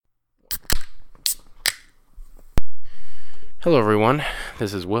Hello, everyone.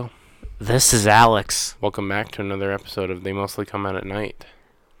 This is Will. This is Alex. Welcome back to another episode of They Mostly Come Out at Night.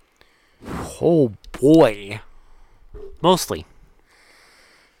 Oh boy. Mostly.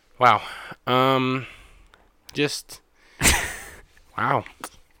 Wow. Just... wow.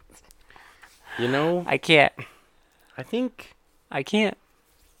 You know, I can't. I think I can't.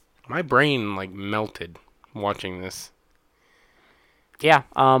 my brain, melted watching this. Yeah,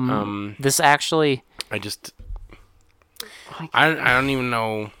 Um, this actually... I just... I don't even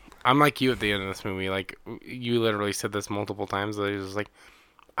know... I'm like you at the end of this movie. Like, you literally said this multiple times. I was just like,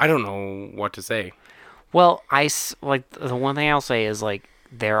 I don't know what to say. Well, the one thing I'll say is,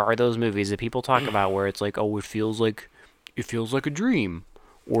 there are those movies that people talk about where it's like, oh, it feels like a dream.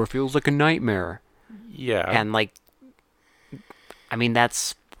 Or it feels like a nightmare. Yeah. And, I mean,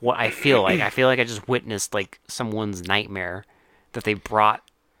 that's what I feel like. I feel like I just witnessed, someone's nightmare that they brought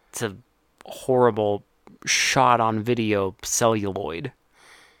to horrible shot-on-video celluloid.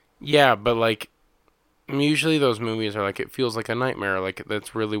 Yeah, but, usually those movies are it feels like a nightmare.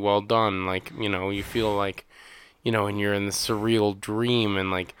 That's really well done. You feel and you're in the surreal dream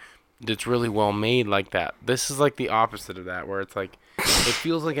and, it's really well made like that. This is, the opposite of that, where it's, it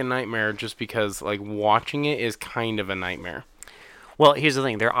feels like a nightmare just because, watching it is kind of a nightmare. Well, here's the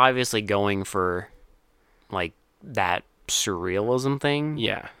thing. They're obviously going for, that surrealism thing.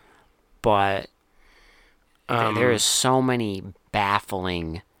 Yeah. But there is so many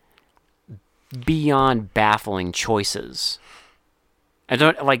beyond baffling choices. I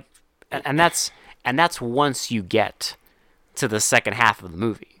don't, and that's once you get to the second half of the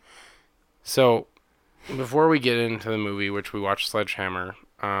movie. So, before we get into the movie, which we watched Sledgehammer.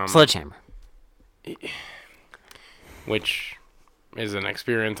 Sledgehammer. Which is an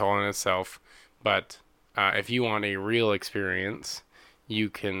experience all in itself. But if you want a real experience, you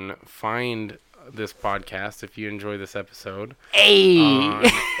can find this podcast, if you enjoy this episode, on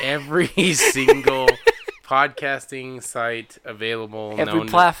every single podcasting site available, every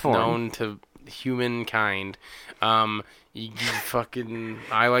platform known to humankind. You fucking,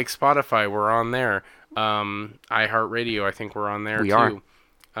 I like Spotify, we're on there. iHeartRadio, I think we're on there too.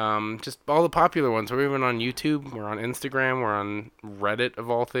 Just all the popular ones. We're even on YouTube. We're on Instagram. We're on Reddit,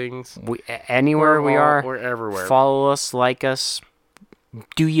 of all things. Anywhere we are. We're everywhere. Follow us, like us,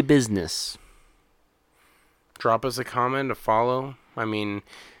 do your business. Drop us a comment, a follow. I mean,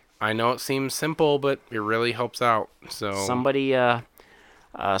 I know it seems simple, but it really helps out. So somebody had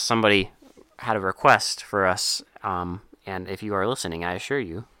a request for us, and if you are listening, I assure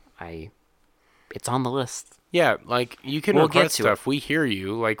you, it's on the list. Yeah, you can request stuff. We hear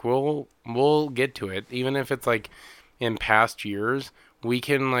you. We'll get to it, even if it's in past years. We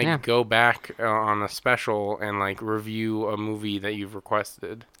can go back on a special and review a movie that you've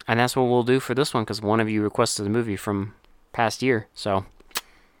requested. And that's what we'll do for this one, because one of you requested a movie from past year. So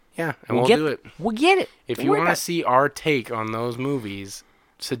yeah, and we'll do it. We'll get it. If you want to see our take on those movies,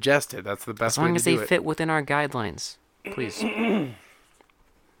 suggest it. That's the best way to do it. As long as they fit within our guidelines, please.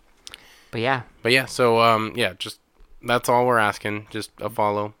 But yeah. So just that's all we're asking. Just a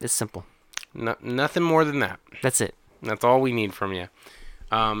follow. It's simple. Nothing more than that. That's it. That's all we need from you.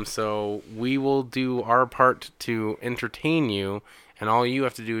 So we will do our part to entertain you, and all you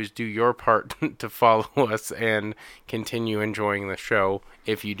have to do is do your part to follow us and continue enjoying the show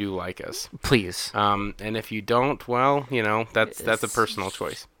if you do like us. Please. And if you don't, well, that's a personal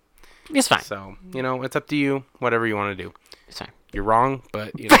choice. It's fine. So, it's up to you, whatever you want to do. It's fine. You're wrong,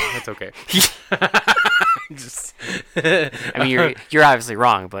 but, it's okay. I mean, you're obviously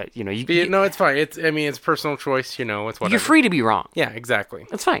wrong, but, no, it's fine. It's personal choice, it's whatever. You're free to be wrong. Yeah, exactly.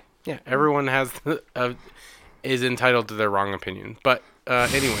 That's fine. Yeah, everyone is entitled to their wrong opinion. But,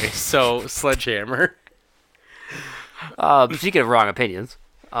 anyway, so, Sledgehammer. Speaking of wrong opinions,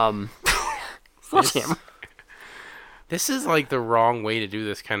 Sledgehammer. This is, the wrong way to do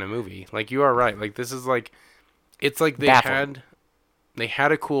this kind of movie. You are right. This is, it's they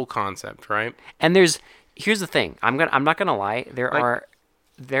had a cool concept, right? And here's the thing. I'm not gonna lie. There are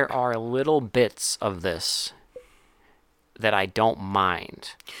little bits of this that I don't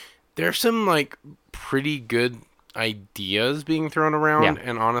mind. There's some pretty good ideas being thrown around,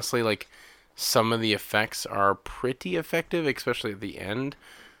 and honestly, some of the effects are pretty effective, especially at the end.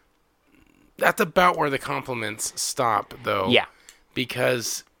 That's about where the compliments stop, though. Yeah.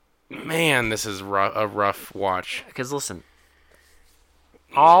 Because, man, this is a rough watch. Because listen.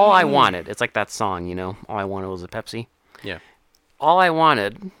 All I wanted, it's like that song, all I wanted was a Pepsi. Yeah. All I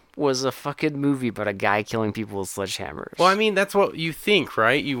wanted was a fucking movie about a guy killing people with sledgehammers. Well, I mean, that's what you think,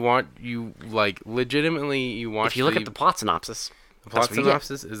 right? Legitimately, you watch. If you look at the plot synopsis. The plot what you get.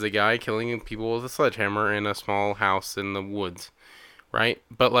 synopsis is a guy killing people with a sledgehammer in a small house in the woods, right?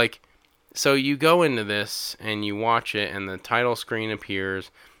 But like, so you go into this and you watch it, and the title screen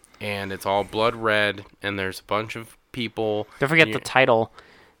appears, and it's all blood red, and there's a bunch of people. Don't forget and the title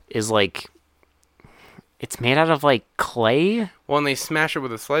is like it's made out of like clay. Well, and they smash it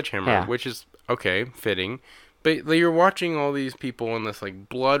with a sledgehammer, Yeah. which is okay, fitting. But you're watching all these people in this like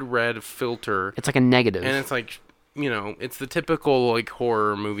blood red filter, It's like a negative. and it's like, it's the typical like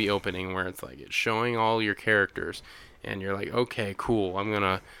horror movie opening where it's like it's showing all your characters, and you're like, okay, cool. I'm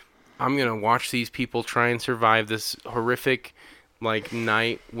gonna watch these people try and survive this horrific like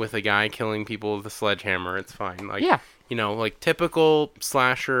night with a guy killing people with a sledgehammer. It's fine. Like, Yeah. like typical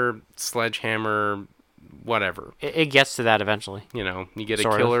slasher sledgehammer, whatever. It gets to that eventually. You get a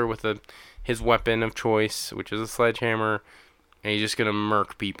Sort of. killer with his weapon of choice, which is a sledgehammer, and he's just gonna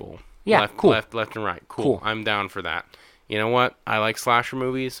murk people. Yeah, left, cool. left and right. Cool. Cool. I'm down for that. You know what? I like slasher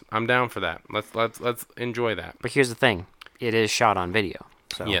movies. I'm down for that. Let's enjoy that. But here's the thing: it is shot on video.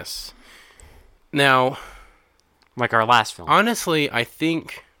 So Yes. Now, like our last film. honestly, I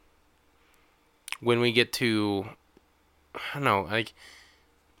think when we get to, I don't know, like,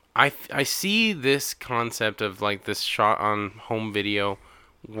 I see this concept of like this shot on home video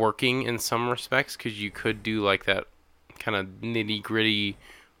working in some respects, because you could do like that kind of nitty gritty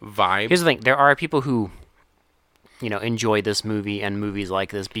vibe. Here's the thing: there are people who, enjoy this movie and movies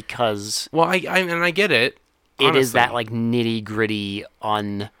like this because Well, I get it. it is honestly. that like nitty gritty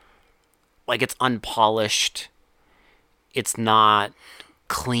like it's unpolished. It's not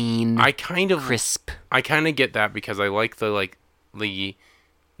clean, I kind of crisp. get that, because I like the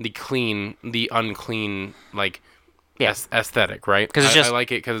clean, the unclean, like, Yeah. aesthetic, right? 'Cause it's just- I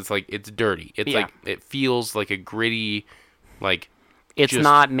like it because it's like it's dirty. It's Yeah. like it feels like a gritty, like It's just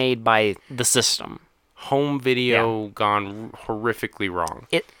not made by the system. home video gone horrifically wrong.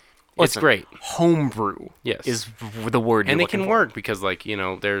 It's It's great. Homebrew. Yes. is the word. And you're it can looking for. work because, like,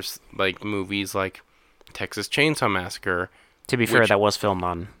 there's like movies like Texas Chainsaw Massacre. To be fair, which- that was filmed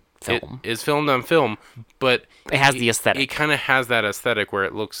on It film. is filmed on film, but It has the aesthetic. It kind of has that aesthetic where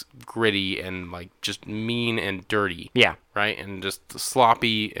it looks gritty and like just mean and dirty, Yeah, right? And just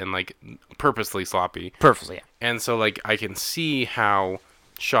sloppy and like purposely sloppy. perfectly. Yeah. And so like I can see how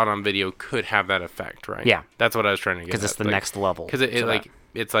shot on video could have that effect, right? Yeah. That's what I was trying to get. Because it's at. the Like, next level. Because it to like that.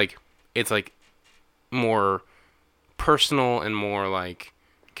 it's like more personal and more like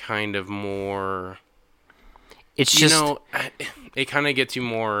kind of more. It's just It kind of gets you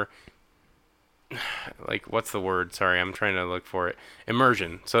more. Like, what's the word? Sorry, I'm trying to look for it.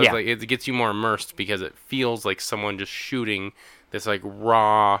 Immersion. So it's Yeah. like it gets you more immersed because it feels like someone just shooting this like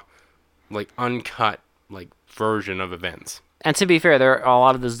raw, like uncut like version of events, and to be fair, a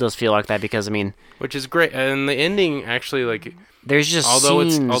lot of this does feel like that because which is great. And the ending actually, like, there's just although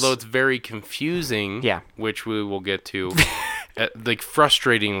scenes, it's very confusing, Yeah. which we will get to, like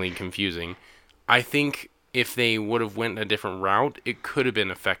frustratingly confusing. I think if they would have went a different route, it could have been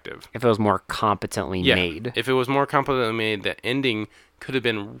effective. if it was more competently made. If it was more competently made, the ending could have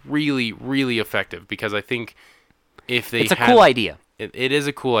been really, really effective, because I think if they It's a had, cool idea. it is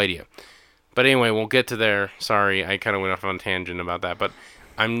a cool idea. But anyway, we'll get to there. Sorry, I kind of went off on a tangent about that, but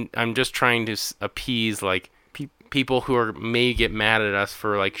I'm just trying to appease like people who may get mad at us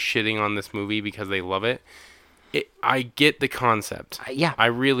for like shitting on this movie because they love it. I get the concept. Yeah. I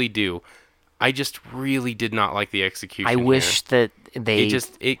really do. I just really did not like the execution. I wish that they.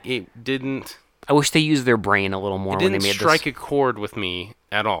 It didn't. I wish they used their brain a little more It when they didn't made strike this. a chord with me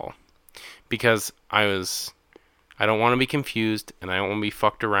at all, because I don't want to be confused, and I don't want to be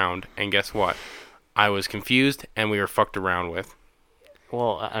fucked around. And guess what? I was confused, and we were fucked around with.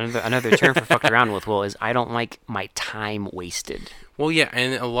 Well, another term for fucked around with, Will, is I don't like my time wasted. Well, yeah,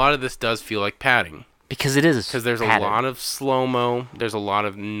 and a lot of this does feel like padding, Because it is. because there's a lot of slow-mo. There's a lot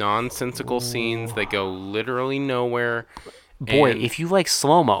of nonsensical scenes that go literally nowhere. Boy, and- if you like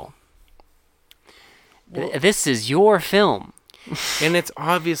slow-mo, this is your film. And it's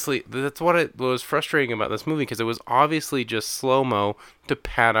obviously, that's what was frustrating about this movie, because it was obviously just slow-mo to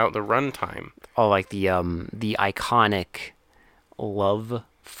pad out the runtime. Oh, like the iconic love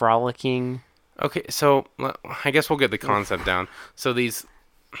frolicking. Okay, so I guess we'll get the concept down. So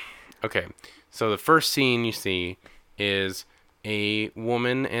so the first scene you see is a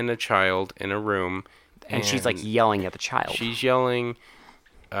woman and a child in a room, And she's like yelling at the child. she's yelling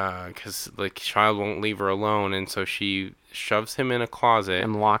because the child won't leave her alone, and so she shoves him in a closet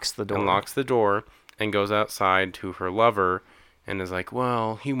and locks the door. and locks the door and goes outside to her lover and is like,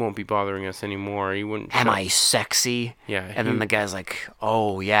 well, he won't be bothering us anymore. He wouldn't. Am shut-" I sexy? Yeah. And then the guy's like,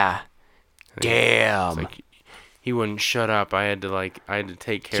 oh, yeah. Damn. It's like, he wouldn't shut up. I had to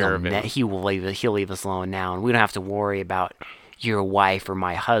take care of him. He'll leave us alone now, and we don't have to worry about your wife or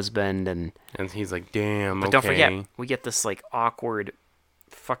my husband. And he's like, damn. but don't forget, we get this like awkward,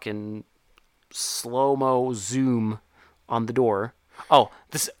 fucking slow-mo zoom on the door.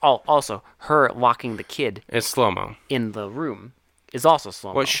 Also her locking the kid. It's slow-mo in the room is also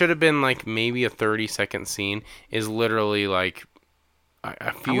slow-mo. What should have been like maybe a 30-second scene is literally like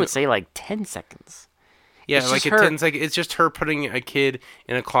a few. I would say like 10 seconds. Yeah, it's like a 10-second. It's just her putting a kid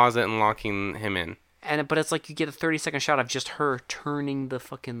in a closet and locking him in. But it's like you get a 30-second shot of just her turning the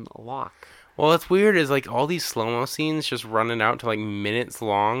fucking lock. Well, what's weird is like all these slow-mo scenes just running out to like minutes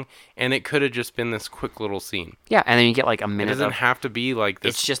long, and it could have just been this quick little scene. Yeah, and then you get like a minute. It doesn't have to be like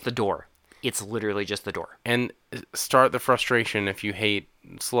this. It's just the door. It's literally just the door. And start the frustration if you hate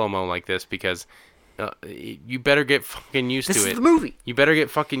slow-mo like this, because you better get fucking used to it. This is the movie. You better get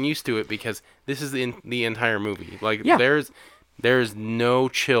fucking used to it, because this is the entire movie. Like, yeah. there's no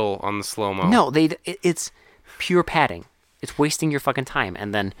chill on the slow-mo. No, it's pure padding. It's wasting your fucking time.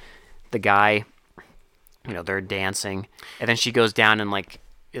 And then the guy, they're dancing, and then she goes down and like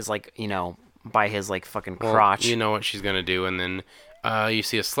is like, by his like fucking crotch. You know what she's gonna do, and then you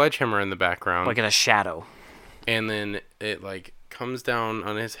see a sledgehammer in the background, like in a shadow, and then it like comes down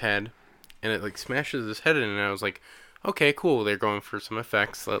on his head, and it like smashes his head in. And I was like, okay, cool. They're going for some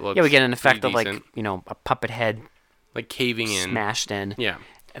effects. That looks we get an effect of decent. like a puppet head like caving in, smashed in. Yeah,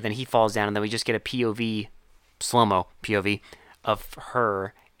 and then he falls down, and then we just get a POV, slow-mo POV of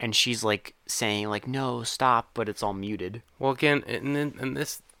her. And she's like saying like, no, stop, but it's all muted. Well, again, and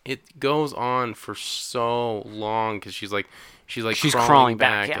this, it goes on for so long, because she's crawling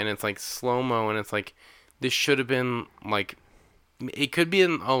back, yeah. And it's like slow-mo, and it's like, this should have been like, it could be a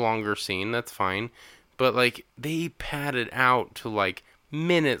longer scene, that's fine, but like they padded out to like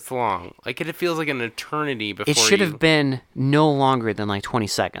minutes long. Like it feels like an eternity before. It should have been no longer than like 20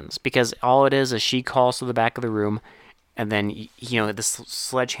 seconds, because all it is she calls to the back of the room. And then, this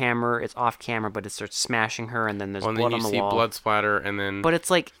sledgehammer, it's off camera, but it starts smashing her, and then there's blood on the wall. And then you see blood splatter, and then... But it's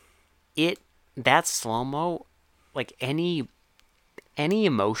like, that slow-mo, like any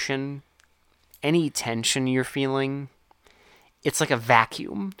emotion, any tension you're feeling, it's like a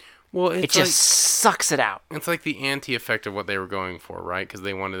vacuum. Well, it just sucks it out. It's like the anti-effect of what they were going for, right? Because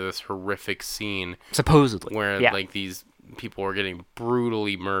they wanted this horrific scene. Supposedly. Where, like, these people were getting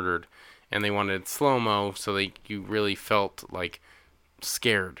brutally murdered. And they wanted slow-mo, so you really felt like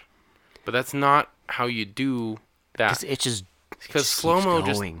scared. But that's not how you do that. Because slow-mo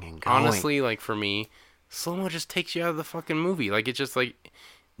just honestly, like for me, slow-mo just takes you out of the fucking movie. Like it's just like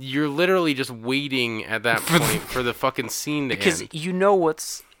you're literally just waiting at that point for the fucking scene to end. Because you know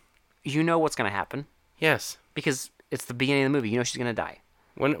what's gonna happen. Yes. Because it's the beginning of the movie. You know she's gonna die.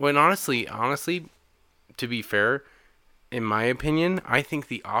 When honestly, to be fair, in my opinion, I think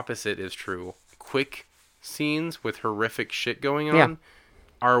the opposite is true. Quick scenes with horrific shit going on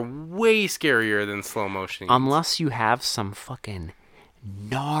are way scarier than slow motion. Unless you have some fucking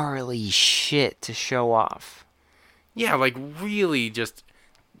gnarly shit to show off. Yeah, like really just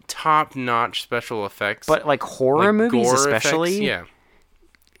top-notch special effects. But like horror movies especially. Effects, yeah.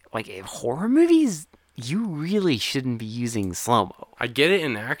 Like horror movies, you really shouldn't be using slow-mo. I get it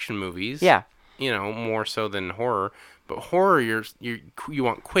in action movies. Yeah. More so than horror. But horror, you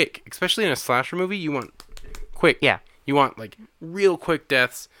want quick, especially in a slasher movie. You want quick. Yeah. You want like real quick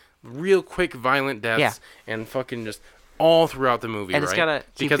deaths, real quick violent deaths, and fucking just all throughout the movie. And it's gotta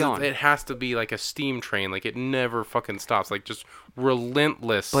keep going. Because it has to be like a steam train. Like it never fucking stops. Like just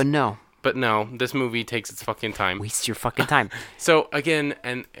relentless. But no, this movie takes its fucking time. Waste your fucking time. So again,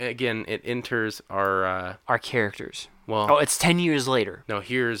 it enters our characters. Well, it's 10 years later. No,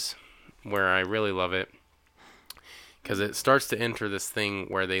 here's where I really love it. Because it starts to enter this thing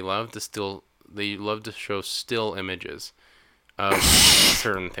where they love to show still images of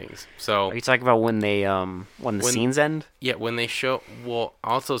certain things. So are you talking about when the scenes end? Yeah, when they show. Well,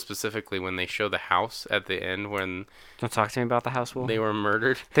 also specifically when they show the house at the end when. Don't talk to me about the house, Will. They were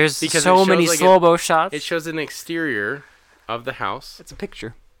murdered. There's so many slow-mo shots. It shows an exterior of the house. It's a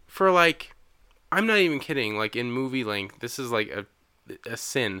picture. For like, I'm not even kidding. Like in movie length, this is like a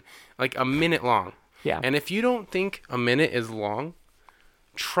sin. Like a minute long. Yeah. And if you don't think a minute is long,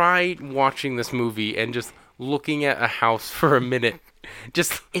 try watching this movie and just looking at a house for a minute.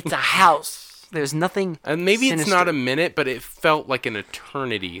 It's a house. There's nothing. And maybe sinister. It's not a minute, but it felt like an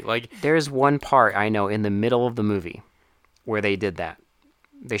eternity. Like there's one part I know in the middle of the movie where they did that.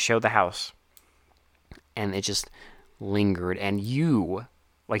 They showed the house, and it just lingered, and you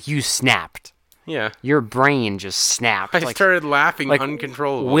snapped. Yeah. Your brain just snapped. I started laughing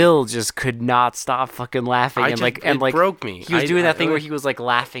uncontrollably. Will just could not stop fucking laughing, It broke me. He was doing that thing where he was like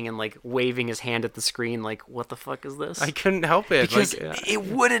laughing and like waving his hand at the screen, like, "What the fuck is this?" I couldn't help it because it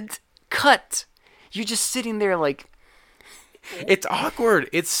wouldn't cut. You're just sitting there like. It's awkward.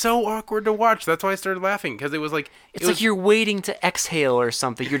 It's so awkward to watch. That's why I started laughing, because it was like it's like you're waiting to exhale or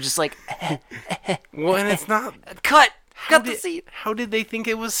something. You're just like, well, and it's not cut the scene. How did they think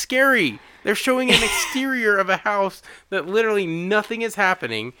it was scary? They're showing an exterior of a house that literally nothing is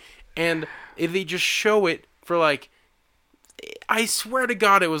happening, and if they just show it for like, I swear to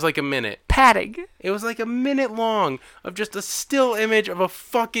God, it was like a minute. Padding. It was like a minute long of just a still image of a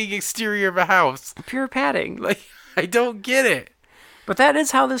fucking exterior of a house. Pure padding. Like, I don't get it. But that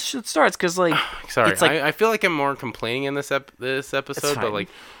is how this shit starts, because like, sorry, it's like, I feel like I'm more complaining in this episode, but like,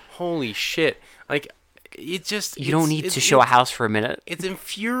 holy shit, like, it just you don't need to show a house for a minute. It's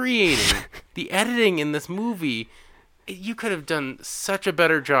infuriating. The editing in this movie, you could have done such a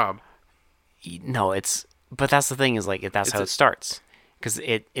better job. No, but that's the thing is like that's how it starts, because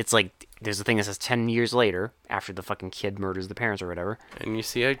it's like there's a thing that says 10 years later after the fucking kid murders the parents or whatever, and you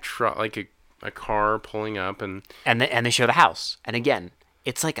see a car pulling up and they show the house, and again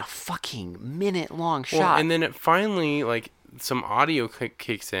it's like a fucking minute long shot, and then it finally like some audio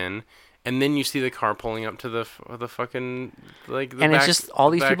kicks in, and then you see the car pulling up to the fucking like the and back, it's just all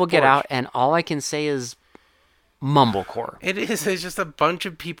these people get out, and all I can say is mumblecore. It's just a bunch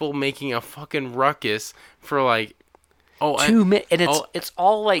of people making a fucking ruckus for like 2 minutes, and it's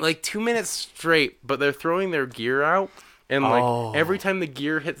all like 2 minutes straight, but they're throwing their gear out. And, like, every time the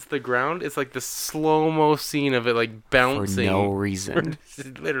gear hits the ground, it's, like, the slow-mo scene of it, like, bouncing. For no reason.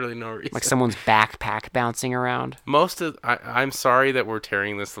 Literally no reason. Like someone's backpack bouncing around. I'm sorry that we're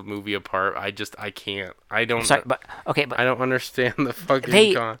tearing this movie apart. I can't. I don't... Sorry, but I don't understand the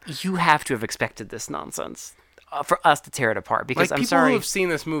fucking... You have to have expected this nonsense for us to tear it apart, because like, I'm sorry... people who have seen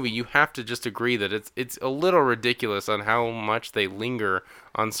this movie, you have to just agree that it's a little ridiculous on how much they linger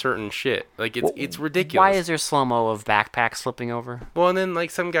on certain shit. Like, it's ridiculous. Why is there slow-mo of backpack slipping over? Well, and then, like,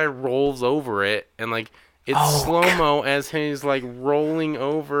 some guy rolls over it, and, like, it's slow-mo as he's, like, rolling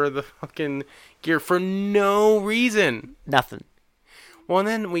over the fucking gear for no reason. Nothing. Well, and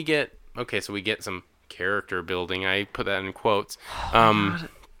then we get some character building. I put that in quotes.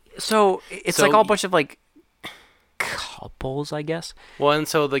 So, it's like all a bunch of, like, couples, I guess. Well, and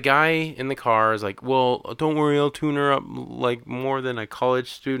so the guy in the car is like, well, don't worry, I'll tune her up like more than a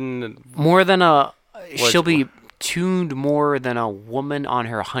college student. More than she'll be tuned more than a woman on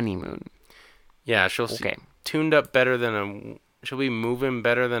her honeymoon. Yeah, she'll be tuned up better than she'll be moving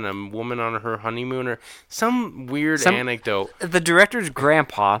better than a woman on her honeymoon, or some weird anecdote. The director's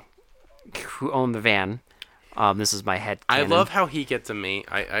grandpa, who owned the van, this is my head canon. I love how he gets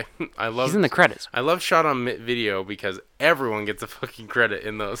I love. He's in the credits. I love shot on video because everyone gets a fucking credit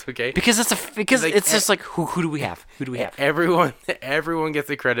in those. Okay. Because it's just like who do we have? Who do we have? Everyone gets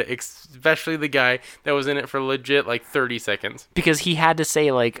a credit, especially the guy that was in it for legit like 30 seconds. Because he had to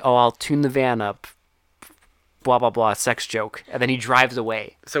say like, "Oh, I'll tune the van up." Blah blah blah, sex joke, and then he drives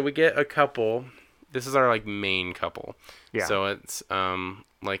away. So we get a couple. This is our like main couple. Yeah. So it's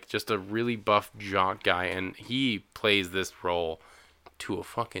like just a really buff jock guy, and he plays this role to a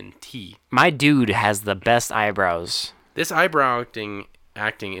fucking T. My dude has the best eyebrows. This eyebrow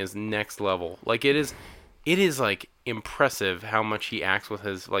acting is next level. Like it is like impressive how much he acts with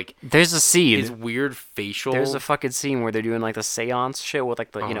his like. There's a scene. His weird facial. There's a fucking scene where they're doing like the seance shit with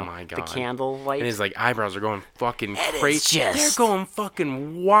like the the candle light. And his like eyebrows are going fucking crazy. Just they're going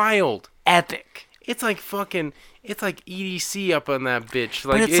fucking wild. Epic. It's like fucking. It's like EDC up on that bitch.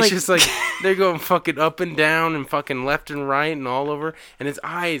 Like it's just like they're going fucking up and down and fucking left and right and all over. And his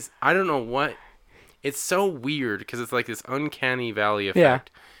eyes, I don't know what. It's so weird because it's like this uncanny valley effect.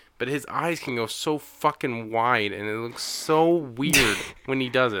 Yeah. But his eyes can go so fucking wide, and it looks so weird when he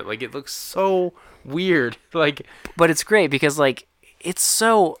does it. Like it looks so weird. Like, but it's great because like it's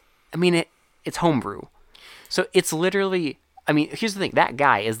so. I mean, it's homebrew. So it's literally. I mean, here's the thing. That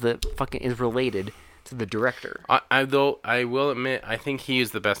guy is related to the director. I will admit, I think he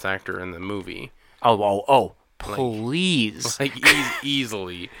is the best actor in the movie. Oh! Please, like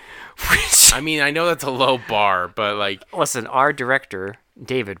easily. I mean, I know that's a low bar, but like, listen, our director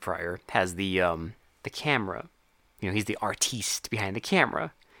David Pryor has the camera. You know, he's the artiste behind the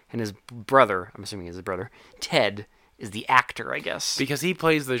camera, and his brother, I'm assuming he's his brother, Ted, is the actor, I guess. Because he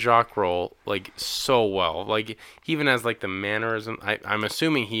plays the Jacques role, like, so well. Like, he even has, like, the mannerism. I'm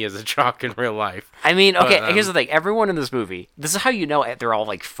assuming he is a Jacques in real life. I mean, okay, but, here's the thing. Everyone in this movie, this is how you know they're all,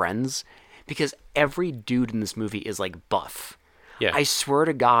 like, friends. Because every dude in this movie is, like, buff. Yeah. I swear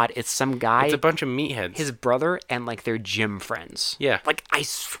to God, it's some guy, It's a bunch of meatheads. his brother, and like their gym friends. Yeah. Like, I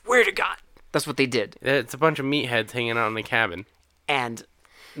swear to God, that's what they did. It's a bunch of meatheads hanging out in the cabin. And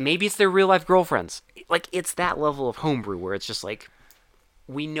maybe it's their real life girlfriends. Like, it's that level of homebrew where it's just like,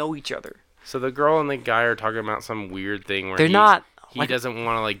 we know each other. So the girl and the guy are talking about some weird thing where They're not, he like- doesn't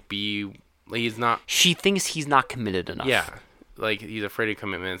want to like be. He's not. She thinks he's not committed enough. Yeah. Like he's afraid of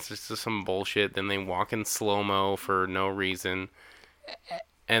commitment. It's just some bullshit. Then they walk in slow mo for no reason.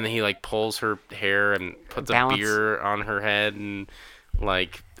 And then he like pulls her hair and puts Balance. a beer on her head and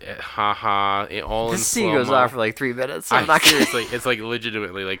like haha it all This in scene slow-mo. goes on for like 3 minutes. I'm not Seriously, it's like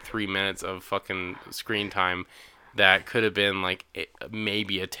legitimately like 3 minutes of fucking screen time that could have been like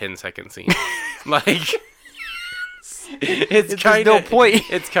maybe a 10-second scene. Like it's kind no of point.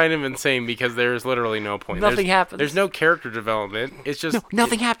 It's kind of insane because there's literally no point. Nothing happens. There's no character development. It's just No,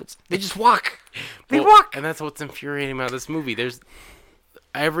 nothing happens. They just walk. They well, walk. and that's what's infuriating about this movie. There's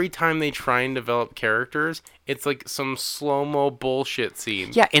every time they try and develop characters, it's like some slow-mo bullshit scene.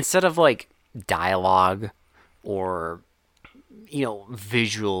 Yeah, instead of like dialogue or,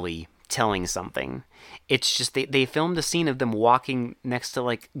 visually telling something, it's just they filmed a scene of them walking next to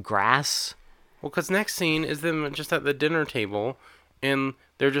like grass. Well, because next scene is them just at the dinner table, and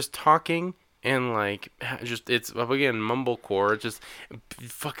they're just talking, and like, just it's up again mumblecore, just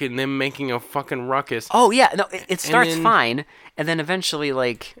fucking them making a fucking ruckus. Oh yeah, no, it starts then- fine, and then eventually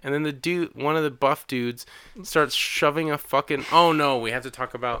like And then one of the buff dudes, starts shoving a fucking. Oh no, we have to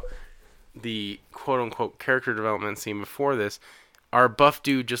talk about the quote unquote character development scene before this. Our buff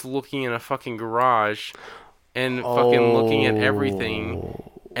dude just looking in a fucking garage, and fucking looking at everything.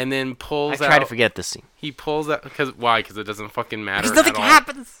 And then I pulls out. try to forget this scene He pulls out why? Because it doesn't fucking matter. because nothing at all.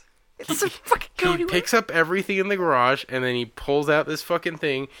 happens. It doesn't fucking go He anywhere. picks up everything in the garage and then he pulls out this fucking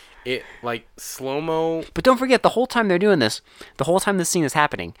thing. It like slow mo. But don't forget, the whole time they're doing this, the whole time this scene is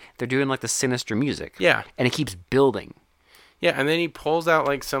happening, they're doing like the sinister music. Yeah, And it keeps building. yeah. And then he pulls out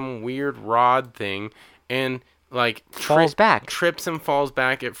like some weird rod thing and like Falls back. trips and falls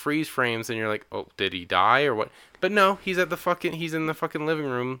back. It freeze frames and you're like, oh, did he die or what? But no, he's in the fucking living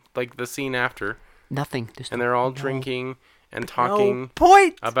room like the scene after, Nothing. There's and they're all drinking and no talking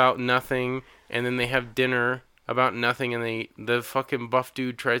point. about nothing, and then they have dinner about nothing, and the fucking buff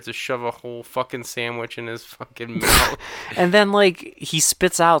dude tries to shove a whole fucking sandwich in his fucking mouth. And then like he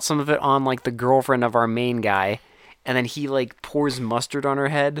spits out some of it on like the girlfriend of our main guy, and then he like pours mustard on her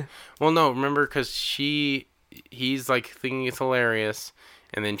head. Well, no, remember, because he's like thinking it's hilarious,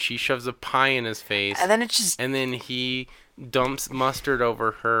 and then she shoves a pie in his face, And then it's just and then he dumps mustard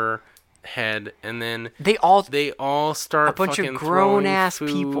over her head, and then they all start a bunch of fucking grown throwing ass food.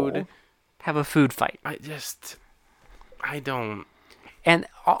 people have a food fight. I don't. And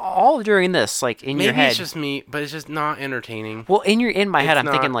all during this, like in your Maybe head. it's just me, but it's just not entertaining. Well, in my head, It's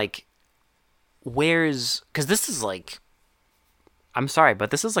I'm thinking not- like, because this is like, I'm sorry,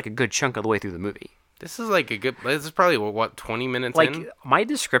 but this is like a good chunk of the way through the movie. This is probably what 20 minutes Like in.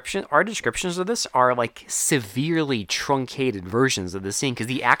 our descriptions of this are like severely truncated versions of the scene because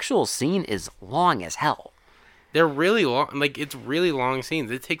the actual scene is long as hell. They're really long. Like it's really long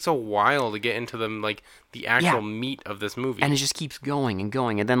scenes. It takes a while to get into them, like the actual meat of this movie. And it just keeps going and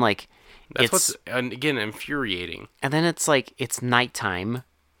going, and then like That's what's again infuriating. and then it's like it's nighttime,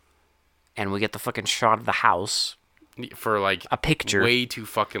 and we get the fucking shot of the house, For like a picture. way too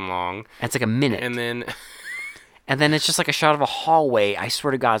fucking long. and it's like a minute, And then and then it's just like a shot of a hallway. I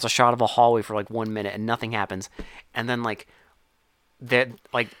swear to God, it's a shot of a hallway for like 1 minute, and nothing happens, and then like that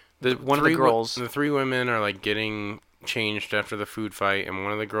like one of the girls. the three women are like getting changed after the food fight, and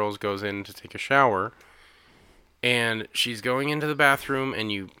one of the girls goes in to take a shower, and she's going into the bathroom,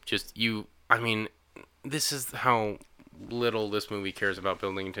 and I mean, this is how little this movie cares about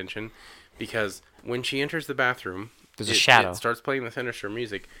building tension, because when she enters the bathroom, There's a shadow. It starts playing the sinister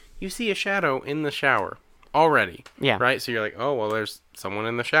music. You see a shadow in the shower already. Yeah. Right. So you're like, oh well, there's someone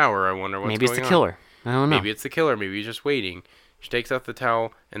in the shower. I wonder what's Maybe it's going the on. killer. I don't know. Maybe it's the killer. Maybe he's just waiting. She takes out the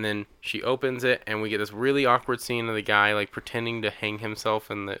towel, and then she opens it, and we get this really awkward scene of the guy like pretending to hang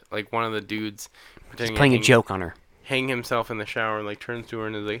himself in the one of the dudes pretending He's playing to a joke on her. hang himself in the shower, and like turns to her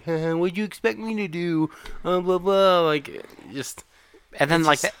and is like, "What'd you expect me to do?" Blah blah. Like just And then It's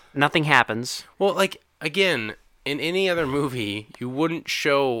like just- nothing happens. well, like again, in any other movie, you wouldn't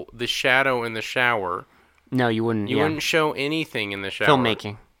show the shadow in the shower. No, you wouldn't. You yeah. wouldn't show anything in the shower.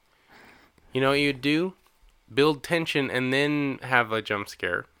 Filmmaking. You know what you'd do? Build tension and then have a jump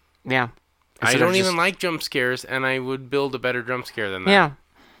scare. Yeah. I Instead of don't just- even like jump scares, and I would build a better jump scare than that. Yeah,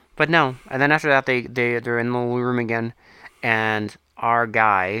 but no. And then after that, they're in the little room again, and our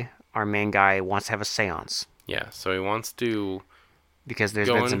main guy, wants to have a séance. Yeah, so he wants to because there's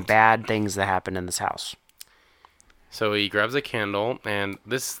been going. some bad things that happened in this house. So he grabs a candle, and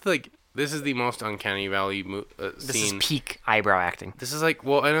this is the most uncanny valley This scene. is peak eyebrow acting. This is like,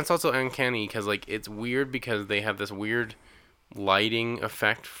 well, and it's also uncanny because like it's weird because they have this weird lighting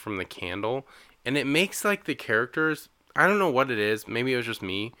effect from the candle, and it makes like the characters. I don't know what it is. Maybe it was just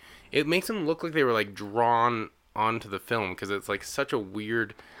me. It makes them look like they were like drawn onto the film because it's like such a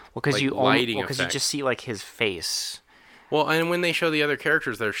weird. Well, because like, you lighting you effect. just see like his face. Well, and when they show the other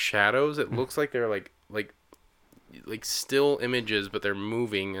characters, their shadows, it looks like they're like still images, but they're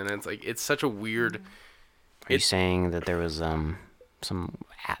moving, and it's such a weird. Are you saying that there was some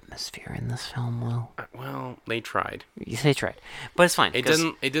atmosphere in this film, Lou? Well, they tried. They tried, but it's fine. It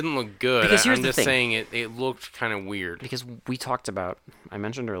didn't look good. Because here's I'm the just thing. saying it looked kind of weird. Because we talked about, I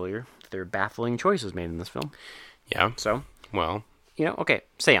mentioned earlier, that there are baffling choices made in this film. Yeah. So, Well, okay,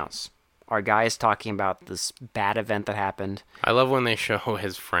 seance. Our guy is talking about this bad event that happened. I love when they show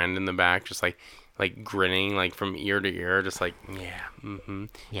his friend in the back, just like grinning, like from ear to ear, just like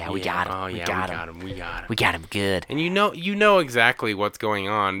Yeah, we got him. Oh We yeah, got we him. got him. We got him. We got him good. And you know exactly what's going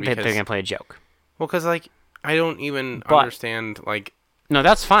on They're because gonna play a joke. well, because like I don't even But- understand like. No,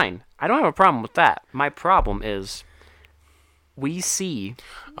 that's fine. I don't have a problem with that. My problem is we see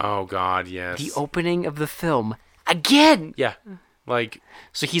Oh God, yes. the opening of the film again. Yeah, like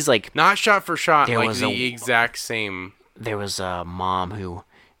So he's like, not shot for shot, There like was the a- exact same. there was a mom who,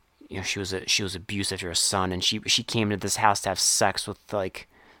 she was abusive to her son, and she came to this house to have sex with like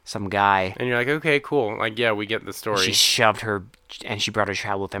some guy. And you're like, okay, cool. Like, yeah, we get the story. She shoved her, and she brought her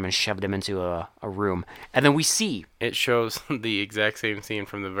child with him and shoved him into a room. And then we see It shows the exact same scene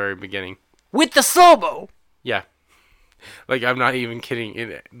from the very beginning. with the Sobo. Yeah. Like, I'm not even kidding.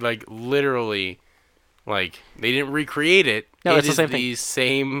 It, like, literally, like, they didn't recreate it. No, It it's the is same thing. the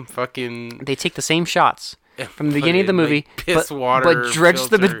same fucking... They take the same shots from the put beginning it of the in, movie, like, piss but water dredge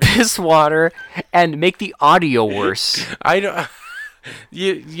them in filter. piss water and make the audio worse. I don't...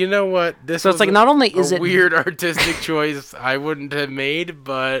 You know what? This So it's was like, not only is a it- weird artistic choice I wouldn't have made,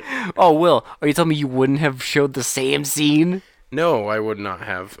 but... Oh, Will, are you telling me you wouldn't have showed the same scene? No, I would not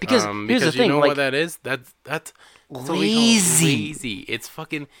have. Because here's the you thing, know like- what that is? That's what we call Lazy. lazy. It's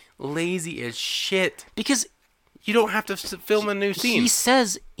fucking lazy as shit. Because You don't have to film a new scene. he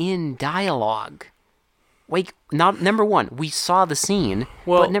says in dialogue, like, not number one, we saw the scene,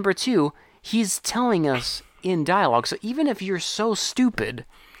 Well- but number two, he's telling us in dialogue. So even if you're so stupid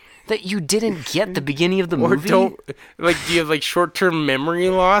that you didn't get the beginning of the Or movie, don't like. Do you have like short-term memory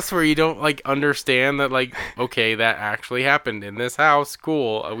loss where you don't like understand that like, okay, that actually happened in this house?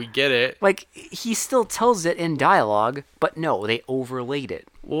 Cool, we get it. like, he still tells it in dialogue, but no, they overlaid it.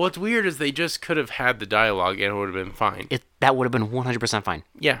 Well, what's weird is they just could have had the dialogue and it would have been fine. That would have been 100% fine.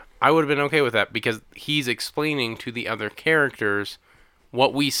 Yeah, I would have been okay with that because he's explaining to the other characters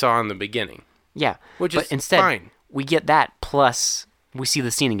what we saw in the beginning. Yeah, Which but is instead, fine. we get that plus we see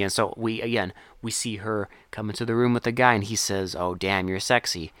the scene again. So we see her come into the room with the guy, and he says, "Oh, damn, you're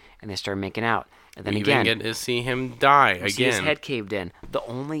sexy," and they start making out. And then We again, even get to see him die we see his again. head caved in. The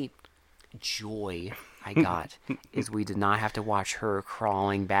only joy I got is we did not have to watch her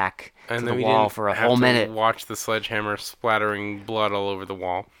crawling back to the we wall didn't for a have whole to minute. watch the sledgehammer splattering blood all over the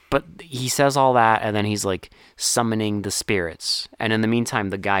wall. But he says all that, and then he's like summoning the spirits. And in the meantime,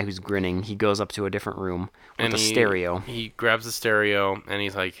 the guy who's grinning, he goes up to a different room with And a stereo, He grabs the stereo and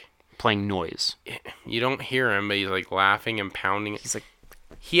he's like, playing noise. you don't hear him, but he's like laughing and pounding. He's like,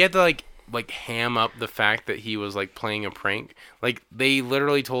 He had to like ham up the fact that he was like playing a prank. Like they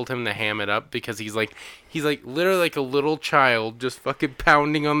literally told him to ham it up because he's like literally like a little child just fucking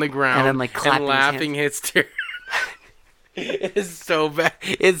pounding on the ground And then, like, clapping his laughing hysterically. It's so bad.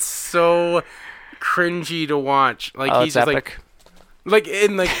 It's so cringy to watch. Like oh, he's it's just epic. like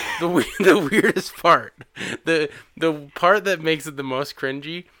in like the weirdest part. The part that makes it the most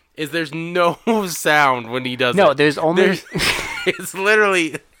cringy is there's no sound when he does it. No, there's only It's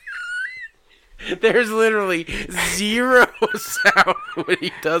literally there's literally zero sound when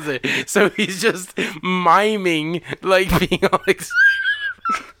he does it. So he's just miming like being all excited.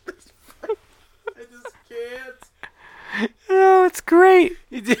 I just can't. Oh, it's great.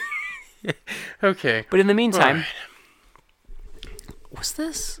 Okay. But in the meantime, Alright. was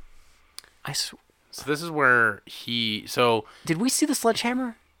this? So this is where he Did we see the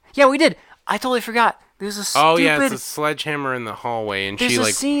sledgehammer? Yeah, we did. I totally forgot. There's a stupid. oh yeah, it's a sledgehammer in the hallway and there's she a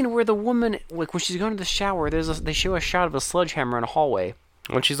like scene where the woman, like when she's going to the shower, they show a shot of a sledgehammer in a hallway,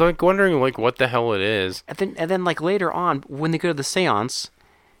 when she's like wondering like what the hell it is. and then like later on when they go to the séance,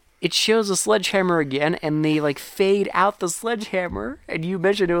 it shows a sledgehammer again, and they like fade out the sledgehammer. And you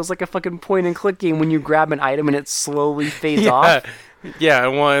mentioned it was like a fucking point and click game when you grab an item and it slowly fades off. Yeah,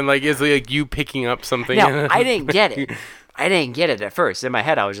 one like it's like you picking up something. Now, I didn't get it. I didn't get it at first. In my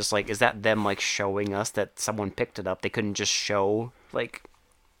head, I was just like, is that them like showing us that someone picked it up? They couldn't just show like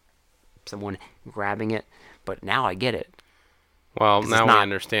someone grabbing it. But now I get it. Well, now we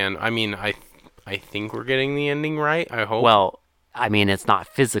understand. I mean, I think we're getting the ending right. I hope. Well, I mean, it's not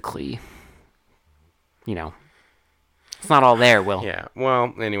physically. It's not all there, Will. Yeah.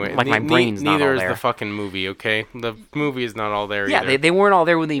 Well, anyway, like my brain's not all neither is there. the fucking movie. Okay, the movie is not all there. Yeah, either. they weren't all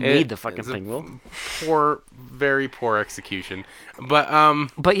there when they made the fucking thing, Will. Very poor execution. But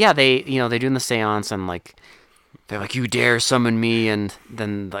yeah, they're doing the seance and like they're like, you dare summon me, and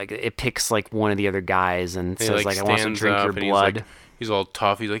then like it picks like one of the other guys and says like I want to drink your blood. He's all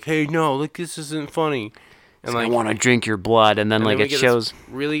tough. He's like, hey, no, like this isn't funny. And like, I want to drink your blood, and then like it shows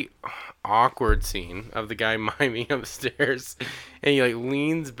really awkward scene of the guy miming upstairs, and he like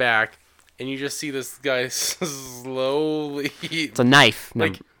leans back, and you just see this guy slowly. It's a knife,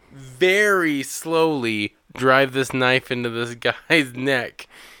 like very slowly drive this knife into this guy's neck,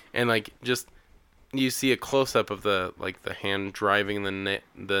 and like just you see a close up of the hand driving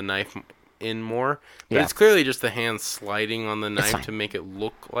the knife in more, but it's clearly just the hand sliding on the knife to make it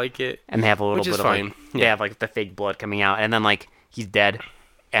look like it. And they have a little bit of like, they have like the fake blood coming out, and then like he's dead,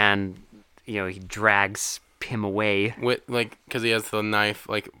 and he drags him away with like because he has the knife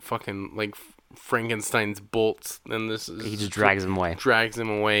like fucking like Frankenstein's bolts, and he just drags him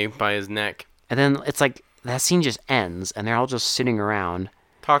away by his neck. And then it's like that scene just ends, and they're all just sitting around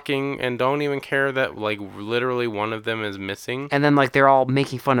talking and don't even care that like literally one of them is missing. And then like they're all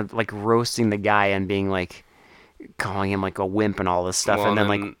making fun of like roasting the guy and being like calling him like a wimp and all this stuff. Well, and then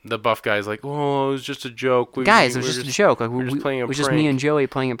like the buff guy's like, "Oh, it was just a joke." It was just a joke. Like we're just playing a prank. It was just me and Joey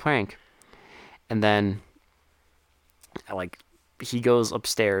playing a prank. And then like he goes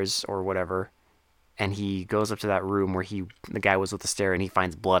upstairs or whatever, and he goes up to that room where the guy was with the stare, and he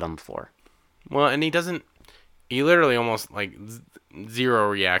finds blood on the floor. Well, and he literally almost like zero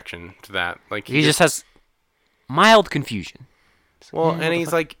reaction to that. Like he just has mild confusion. Well, and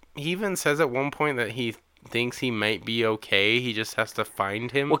he's like, he even says at one point that he thinks he might be okay. He just has to find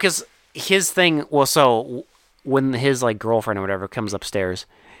him. Well, because his thing. Well, so when his like girlfriend or whatever comes upstairs,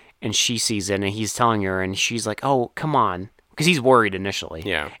 and she sees it, and he's telling her, and she's like, "Oh, come on," because he's worried initially.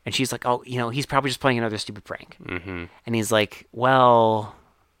 Yeah. And she's like, "Oh, he's probably just playing another stupid prank." Mm-hmm. And he's like, "Well,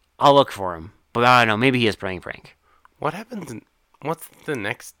 I'll look for him, but I don't know. Maybe he is playing a prank." What happens? What's the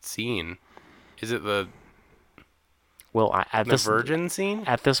next scene? Is it the virgin scene?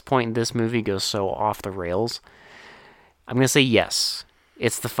 At this point, this movie goes so off the rails. I'm gonna say yes.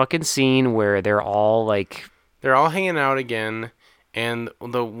 It's the fucking scene where they're all hanging out again, and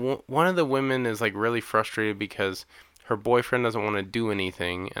one of the women is like really frustrated because her boyfriend doesn't want to do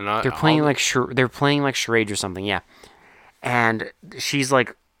anything, and they're playing like charades or something, yeah. And she's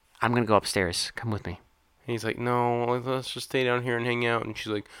like, "I'm gonna go upstairs. Come with me." And he's like, "No, let's just stay down here and hang out." And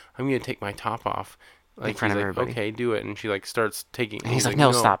she's like, "I'm gonna take my top off." Like, in front of everybody. "Okay, do it." And she like starts taking. And he's like,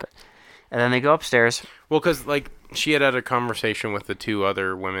 "No, stop it." And then they go upstairs. Well, because like she had a conversation with the two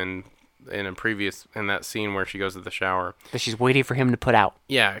other women in that scene where she goes to the shower. That she's waiting for him to put out.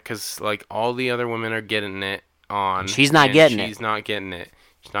 Yeah, because like all the other women are getting it on. She's not getting it. She's not getting it.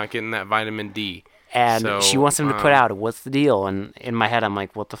 She's not getting that vitamin D. And she wants him to put out. What's the deal? And in my head, I'm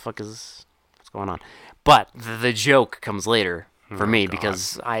like, what's going on? But the joke comes later for me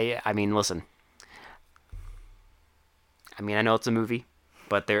because I mean, listen. I mean, I know it's a movie,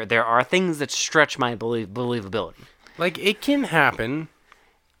 but there are things that stretch my believability. Like, it can happen,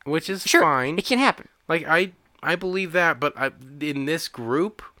 which is sure, fine. It can happen. Like, I believe that, but in this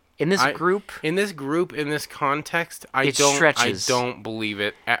group... In this context, I don't believe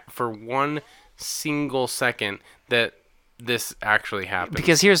it for one single second that this actually happened.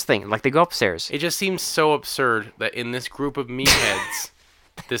 Because here's the thing, like they go upstairs. It just seems so absurd that in this group of meatheads,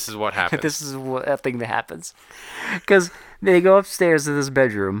 this is what happens. This is a thing that happens. Because they go upstairs to this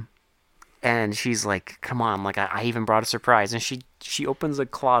bedroom, and she's like, "Come on!" Like I even brought a surprise, and she opens a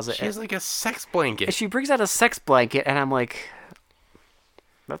closet. She has like a sex blanket. And she brings out a sex blanket, and I'm like,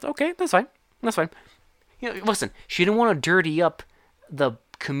 "That's okay. That's fine. That's fine." Listen, she didn't want to dirty up the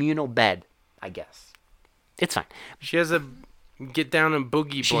communal bed. I guess. It's fine. She has a get down and boogie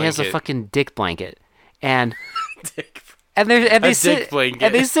blanket. She has a fucking dick blanket, and dick. And they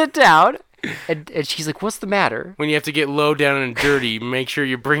sit down, and she's like, "What's the matter?" When you have to get low down and dirty, make sure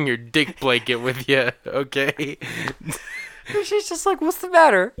you bring your dick blanket with you, okay? And she's just like, "What's the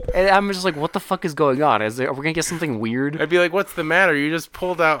matter?" And I'm just like, "What the fuck is going on? Are we gonna get something weird?" I'd be like, "What's the matter? You just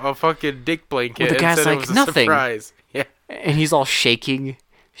pulled out a fucking dick blanket Well, the and guy's said it like, was a "Nothing." surprise." Yeah. And he's all shaking.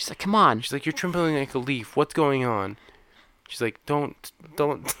 She's like, "Come on." She's like, "You're trembling like a leaf. What's going on?" She's like, "Don't."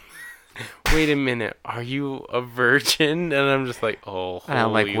 Wait a minute. Are you a virgin? And I'm just like, "Oh, holy And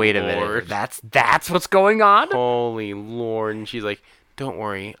I'm like, "Wait a Lord. minute. That's what's going on." Holy Lord." And she's like, "Don't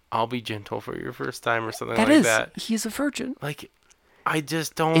worry. I'll be gentle for your first time," or something That like is, that. he's a virgin. Like, I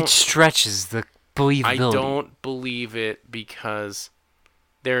just don't. It stretches the believability. I don't believe it because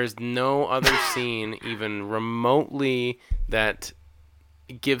there is no other scene even remotely that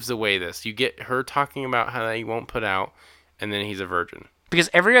gives away this. You get her talking about how he won't put out, and then he's a virgin. Because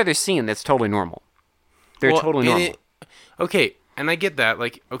every other scene, that's totally normal. They're Well, totally and normal. Okay, and I get that.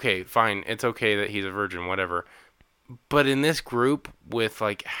 Like, okay, fine. It's okay that he's a virgin, whatever. But in this group, with,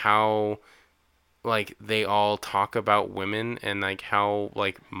 like, how, like, they all talk about women and, like, how,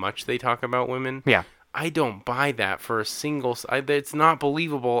 like, much they talk about women. Yeah. I don't buy that for a single... it's not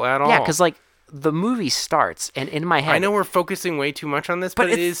believable at all. Yeah, because, like, the movie starts, and in my head... I know we're focusing way too much on this, but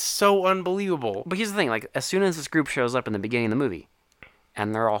it it's- is so unbelievable. But here's the thing, like, as soon as this group shows up in the beginning of the movie,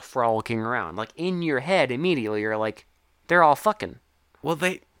 and they're all frolicking around, like, in your head, immediately, you're like, they're all fucking. Well,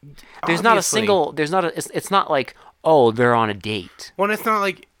 There's obviously- not a single... It's not like, oh, they're on a date. Well, it's not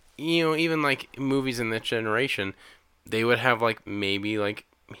like, even, like, movies in this generation, they would have, like, maybe, like,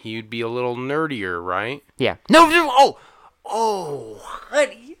 he would be a little nerdier, right? Yeah. No,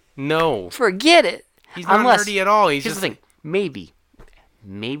 honey, No. forget it. He's not Unless, nerdy at all. He's here's just the thing,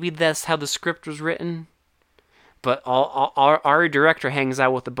 maybe that's how the script was written, but our director hangs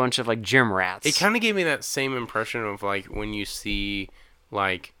out with a bunch of, like, gym rats. It kind of gave me that same impression of, like, when you see,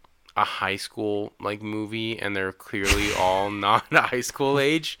 like, a high school, like, movie and they're clearly all not high school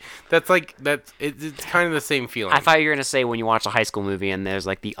age. It's kind of the same feeling. I thought you were gonna say when you watch a high school movie and there's,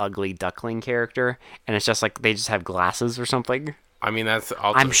 like, the ugly duckling character, and it's just like they just have glasses or something. I mean, that's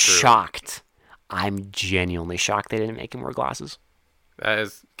also I'm true. shocked. I'm genuinely shocked they didn't make him wear glasses. That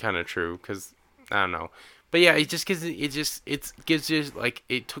is kind of true, because, I don't know. But yeah, it gives you, like,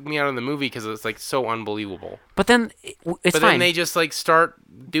 it took me out of the movie because it's, like, so unbelievable. But then it's But fine, then they just, like, start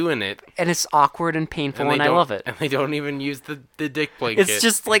doing it. and it's awkward and painful, and I don't- love it. And they don't even use the dick blanket. It's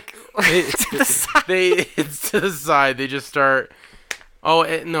just like to the side. It's to the side. They just start. Oh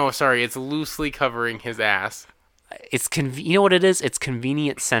no, sorry. It's loosely covering his ass. It's you know what it is? It's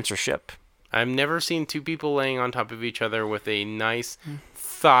convenient censorship. I've never seen two people laying on top of each other with a nice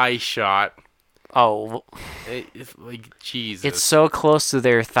thigh shot. Oh, It's like Jesus. it's so close to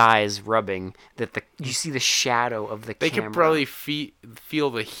their thighs rubbing that you see the shadow of the They camera. could probably feel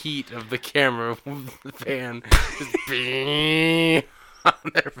the heat of the camera fan just being on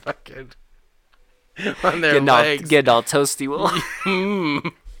their fucking on their legs. getting all toasty.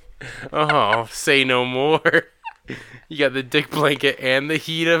 Will. Oh, say no more. You got the dick blanket and the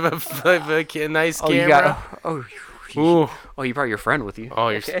heat of a nice camera. You got Ooh. oh, you brought your friend with you. Oh,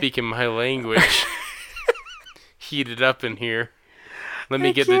 you're Okay. speaking my language. Heated up in here. Let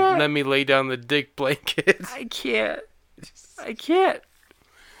me can't. let me lay down the dick blanket. I can't.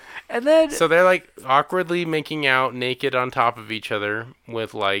 And then So they're like awkwardly making out naked on top of each other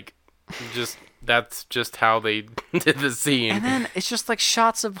with like that's just how they did the scene. and then it's just like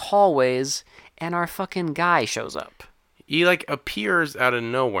shots of hallways, and our fucking guy shows up. He like appears out of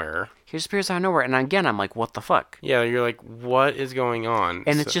nowhere. He just appears out of nowhere, and again, I'm like, what the fuck? Yeah, you're like, what is going on?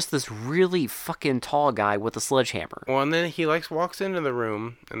 And it's just this really fucking tall guy with a sledgehammer. well, and then he like walks into the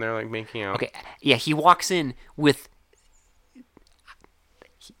room, and they're like making out. Okay, yeah, he walks in with.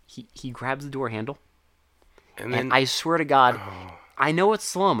 He grabs the door handle, and then and I swear to God, I know it's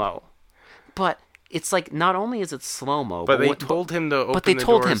slow mo, but it's like not only is it slow mo, but they told him to open but they the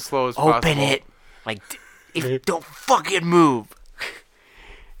told door him as slow as open possible. it, like if don't fucking move.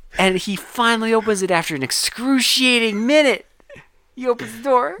 And he finally opens it after an excruciating minute. He opens the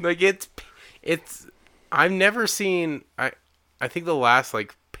door. Like it's I've never seen I think the last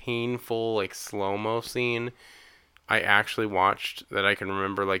like painful like slow-mo scene I actually watched that I can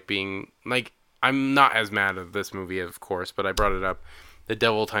remember like being like I'm not as mad at this movie of course, but I brought it up, The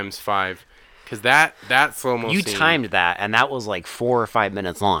Devil Times 5, cuz that slow-mo You scene, timed that, and that was like 4 or 5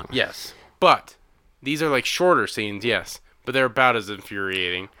 minutes long. yes. But these are like shorter scenes, yes, but they're about as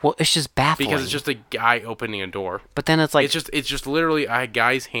infuriating Well, it's just baffling. because it's just a guy opening a door. But then it's like It's just literally a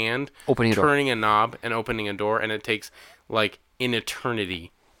guy's hand Opening a door. turning a knob and opening a door, and it takes like an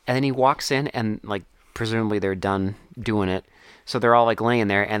eternity. and then he walks in, and like presumably they're done doing it, so they're all like laying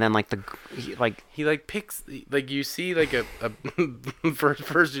there, and then like He like picks like you see like a first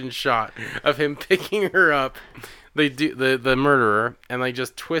person shot of him picking her up, they do the murderer, and like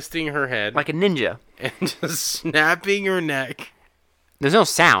just twisting her head like a ninja. and just snapping her neck. There's no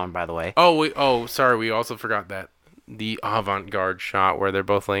sound, by the way. Oh, sorry, we also forgot that. The avant-garde shot where they're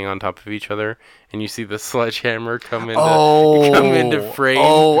both laying on top of each other, and you see the sledgehammer come into frame.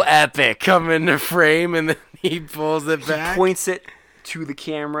 Oh, epic! Come into frame, and then he pulls it back. Points it to the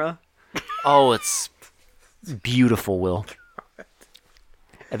camera. Oh, it's beautiful, Will.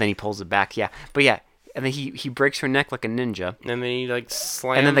 And then he pulls it back. Yeah, but yeah, and then he breaks her neck like a ninja. And then he like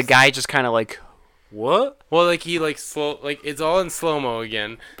slams. And then the guy just kind of like, what? Well, like he like slow, like it's all in slow mo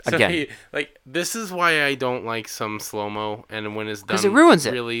again. So Again. he, like this is why I don't like some slow mo, and when it's done, 'Cause it ruins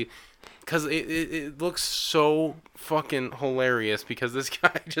it. Really, because it looks so fucking hilarious. Because this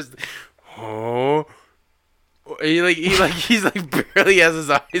guy just he's like barely has his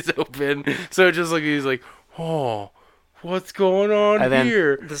eyes open, so it just like he's like what's going on And then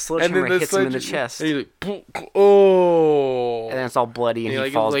here? the sledgehammer hits him in the chest. And he's like, oh. And then it's all bloody and he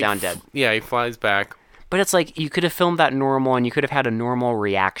like, falls like, down dead. Yeah, he flies back. But it's like you could have filmed that normal and you could have had a normal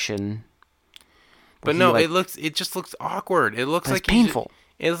reaction. But no, it just looks awkward. It looks like it's painful.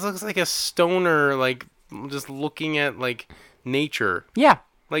 It looks like a stoner, like just looking at like nature, Yeah.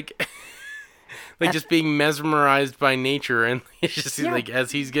 like just being mesmerized by nature, and it's just like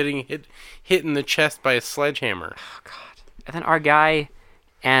as he's getting hit in the chest by a sledgehammer. Oh God. And then our guy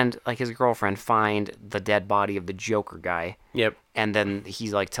and like his girlfriend find the dead body of the Joker guy. Yep. And then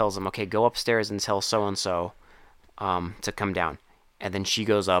he like tells him, okay, go upstairs and tell so and so to come down. And then she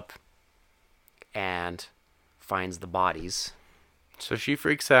goes up and finds the bodies. So she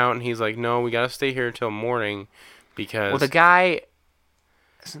freaks out, and he's like, "No, we gotta stay here till morning, because." Well, the guy,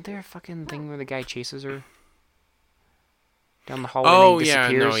 isn't there a fucking thing where the guy chases her down the hallway? Oh and yeah,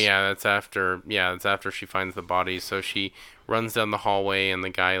 disappears? no, yeah, that's after. Yeah, that's after she finds the bodies. So she runs down the hallway, and the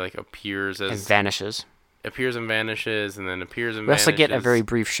guy like appears And vanishes. appears and vanishes, and then appears and We vanishes. also get a very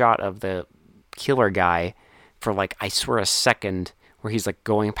brief shot of the killer guy for like, I swear, a second, where he's like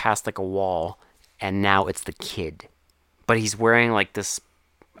going past like a wall, and now it's the kid. But he's wearing like this,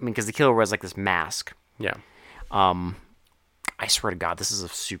 I mean, because the killer wears like this mask. Yeah. I swear to God, this is a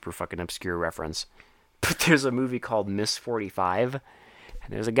super fucking obscure reference. But there's a movie called Miss 45, and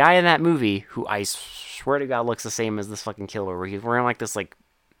there's a guy in that movie who I swear to God looks the same as this fucking killer, where he's wearing like this, like,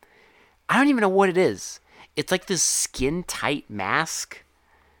 I don't even know what it is. It's like this skin-tight mask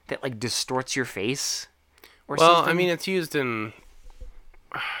that like distorts your face or Well, something. I mean, it's used in.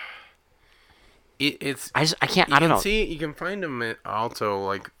 It's. I don't know. You can find them also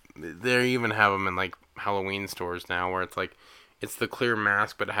like they even have them in like Halloween stores now, where it's like it's the clear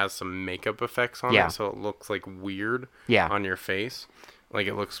mask, but it has some makeup effects on Yeah. it, so it looks like weird. Yeah. On your face, like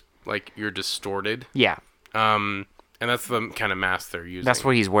it looks like you're distorted. Yeah. And that's the kind of mask they're using. That's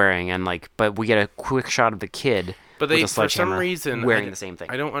what he's wearing, and like, but we get a quick shot of the kid. But with they, a for some sledgehammer reason, wearing the same thing.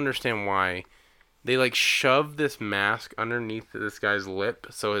 I don't understand why. They like shove this mask underneath this guy's lip,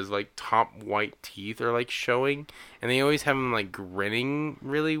 so his like top white teeth are like showing, and they always have him like grinning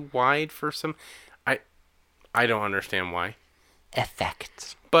really wide for some. I don't understand why.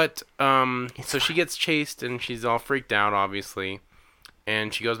 Effect. But so she gets chased and she's all freaked out, obviously,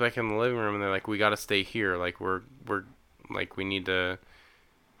 and she goes back in the living room and they're like, "We got to stay here. Like we're like we need to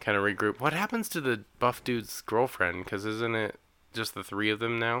kind of regroup." What happens to the buff dude's girlfriend? Because isn't it just the three of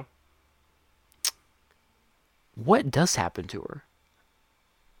them now? What does happen to her?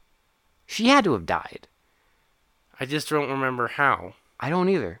 She had to have died. I just don't remember how. I don't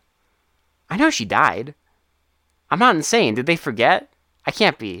either. I know she died. I'm not insane. Did they forget? I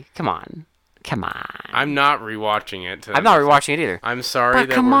can't be. Come on. I'm not rewatching it. I'm not rewatching it either. I'm sorry. But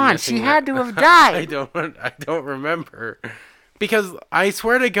that come we're on, missing she that. had to have died. I don't remember, because I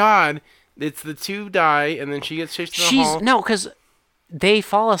swear to God, it's the two die and then she gets chased in the hall. No, because they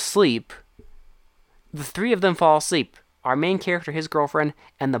fall asleep. The three of them fall asleep. Our main character, his girlfriend,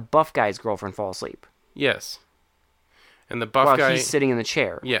 and the buff guy's girlfriend fall asleep. Yes. And the buff While guy. he's sitting in the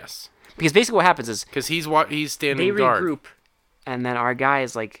chair. Yes. Because basically what happens is Because he's standing they guard. regroup, and then our guy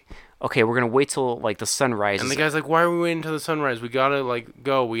is like, okay, we're going to wait till like the sun rises. And the guy's like, "Why are we waiting until the sunrise? We gotta like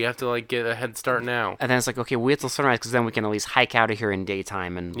go. We have to like get a head start now." And then it's like, okay, wait till sunrise because then we can at least hike out of here in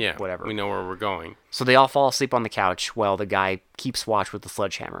daytime and Yeah. whatever. We know where we're going. So they all fall asleep on the couch while the guy keeps watch with the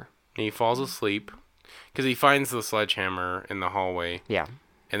sledgehammer. And he falls asleep because he finds the sledgehammer in the hallway. Yeah.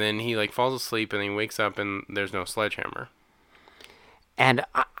 And then he like falls asleep and he wakes up and there's no sledgehammer. And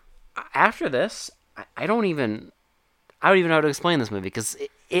after this, I don't even know how to explain this movie because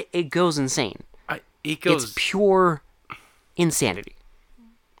it goes insane. It's pure insanity.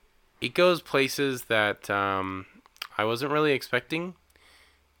 It goes places that I wasn't really expecting,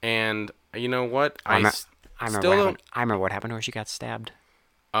 and you know what? I'm I remember Still what don't. happened. I remember what happened to her. She got stabbed,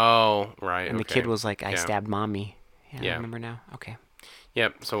 Oh, right. and the okay. kid was like, "I Yeah. stabbed mommy." Yeah, I Yeah. remember now. Okay.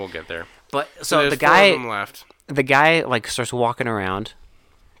 Yep. So we'll get there. But So so there's the 4 of them guy, left. like starts walking around.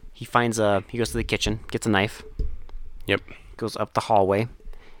 He goes to the kitchen, gets a knife, Yep. goes up the hallway,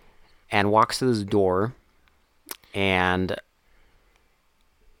 and walks to this door, and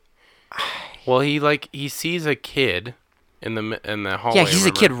Well, he sees a kid in the hallway. yeah, he's a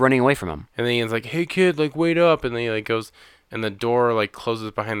remember? kid running away from him. And then he's like, "Hey kid, like wait up!" And then he like goes, and the door like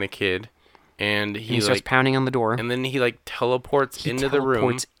closes behind the kid, and He he starts like, pounding on the door. and then he like teleports He into the room.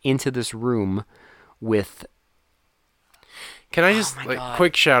 teleports into this room with. Can I just my like God.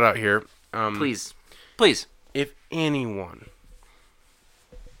 quick shout out here? Please. If anyone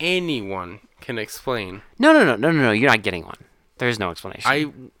can explain, No. You're not getting one. There's no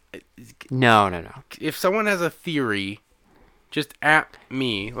explanation. No. if someone has a theory, just at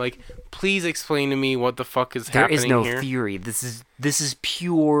me. Like, please explain to me what the fuck is There happening is no here. theory. This is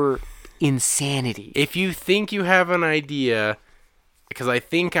pure insanity. If you think you have an idea, because I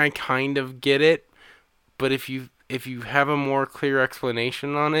think I kind of get it, but if you have a more clear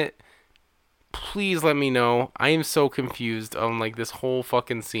explanation on it, please let me know. I am so confused on like this whole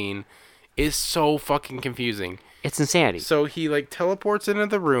fucking scene. Is so fucking confusing. It's insanity. So he like teleports into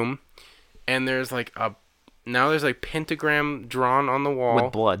the room, and there's like pentagram drawn on the wall,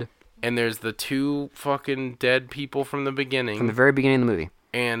 With blood. and there's the 2 fucking dead people from the beginning. From the very beginning of the movie.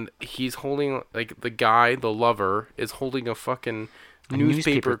 And he's holding, like, the guy, the lover, is holding a fucking A newspaper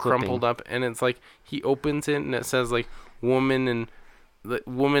newspaper clipping. crumpled up, and it's like, he opens it, and it says, like, woman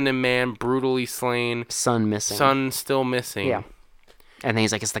and man brutally slain, Son missing. son still missing. Yeah. And then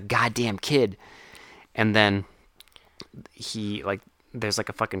he's like, it's the goddamn kid. And then he, like, there's like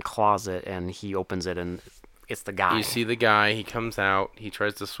a fucking closet, and he opens it, and it's the guy. You see the guy, he comes out, he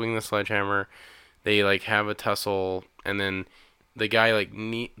tries to swing the sledgehammer, they, like, have a tussle, and then the guy, like,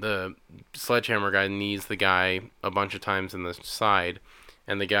 the sledgehammer guy knees the guy a bunch of times in the side,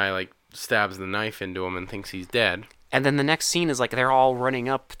 and the guy, like, stabs the knife into him and thinks he's dead. And then the next scene is like they're all running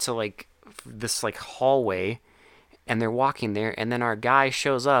up to like this like hallway, and they're walking there, and then our guy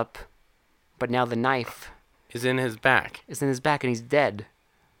shows up, but now the knife Is in his back. is in his back, and he's dead.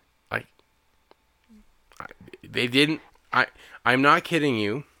 Like, they didn't. I'm not kidding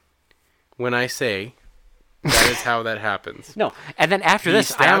you when I say that is how that happens. No, and then after He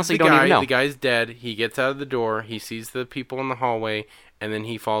this, I stabs honestly the don't guy, even know. The guy's dead. He gets out of the door. He sees the people in the hallway, and then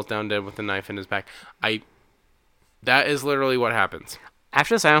he falls down dead with a knife in his back. That is literally what happens.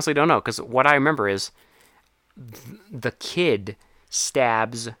 After this, I honestly don't know, because what I remember is the kid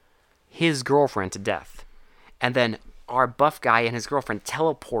stabs his girlfriend to death, and then our buff guy and his girlfriend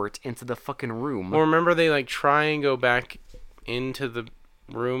teleport into the fucking room. Well, remember they like try and go back into the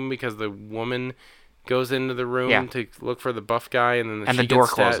room because the woman goes into the room Yeah. to look for the buff guy, and then And she the door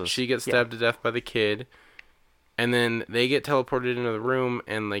gets stabbed, closes. She gets Yeah. stabbed to death by the kid, and then they get teleported into the room,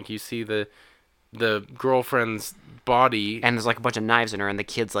 and like you see the girlfriend's body. And there's like a bunch of knives in her, and the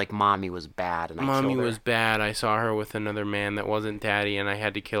kid's like, "Mommy was bad, and I Mommy killed her." was bad. I saw her with another man that wasn't daddy, and I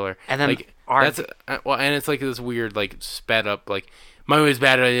had to kill her. And then like our- that's well, and it's like this weird like sped up like Mommy was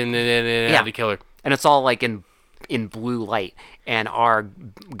bad. I had to kill her. And it's all like in blue light, and our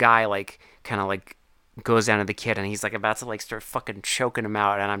guy like kind of like goes down to the kid, and he's like about to like start fucking choking him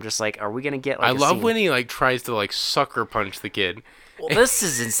out, and I'm just like, are we gonna get like I a love scene? when he like tries to like sucker punch the kid. Well, this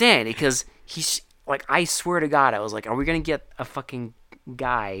is insane because he's like, I swear to God, I was like, are we gonna get a fucking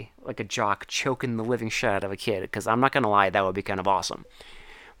guy like a jock choking the living shit out of a kid? Because I'm not gonna lie, that would be kind of awesome.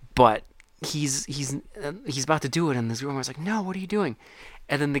 But he's about to do it, and this girlfriend's like, no, what are you doing?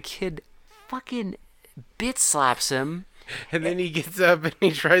 And then the kid fucking bit slaps him. And then he gets up and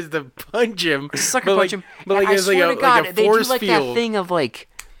he tries to punch him. Sucker but, punch like, him. But And like I it's like swear a, to God, like a they do force like field. that thing of like,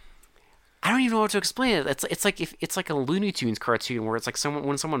 I don't even know how to explain it. It's like if it's like a Looney Tunes cartoon where it's like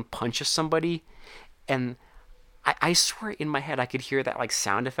when someone punches somebody, and I swear in my head I could hear that like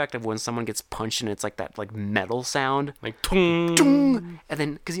sound effect of when someone gets punched, and it's like that like metal sound, Like tung. dung, and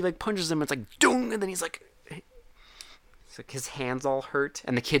then because he like punches him, it's like dung, and then he's like, it's like his hands all hurt,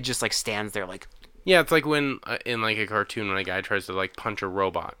 and the kid just like stands there like, Yeah, it's like when in like a cartoon when a guy tries to like punch a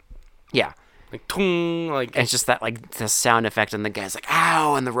robot. yeah. Like tung. Like And it's just that like the sound effect, and the guy's like,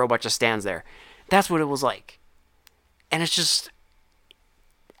 ow, and the robot just stands there. That's what it was like. And it's just,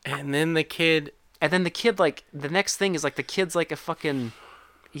 and then the kid. and then the kid, like, the next thing is like the kid's like a fucking,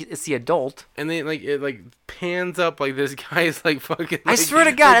 it's the adult. And then like it like pans up like this guy's like fucking. I like, swear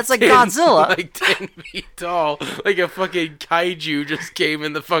to God, it's like 10 Godzilla. like 10 feet tall, like a fucking kaiju just came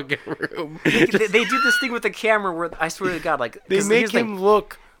in the fucking room. they do this thing with the camera where I swear to God, like They 'cause make here's the him thing.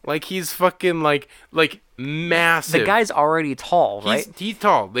 look like he's fucking like massive. The guy's already tall, right? He's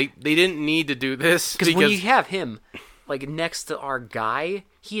tall. They didn't need to do this Because when you have him, like, next to our guy,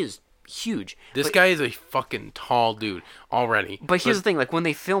 he is huge. this But- guy is a fucking tall dude already. But here's the thing, like, when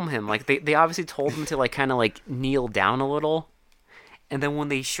they film him, like, they obviously told him to, like, kind of, like, kneel down a little. And then when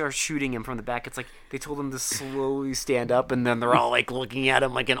they start shooting him from the back, it's like, they told him to slowly stand up, and then they're all, like, looking at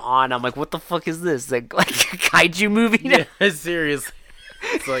him, like, in awe, and I'm like, what the fuck is this? Like a kaiju movie now? Yeah, seriously.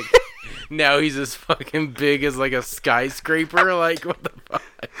 It's like, now he's as fucking big as, like, a skyscraper. Like, what the fuck?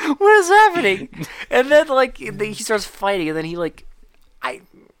 What is happening? And then, like, he starts fighting, and then he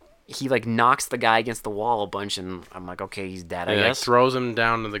knocks the guy against the wall a bunch, and I'm like, okay, he's dead, I And, like, guess. throws him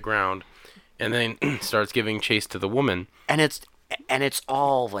down to the ground, and then starts giving chase to the woman. And it's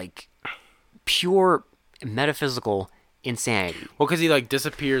all, like, pure metaphysical insanity. Well, because he, like,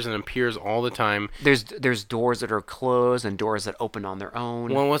 disappears and appears all the time. There's doors that are closed and doors that open on their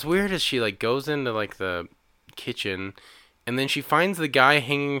own. Well, what's weird is she, like, goes into, like, the kitchen, and then she finds the guy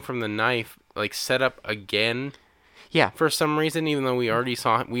hanging from the knife, like, set up again Yeah. for some reason, even though we already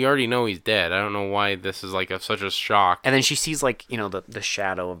know he's dead. I don't know why this is, like, such a shock. And then she sees, like, you know, the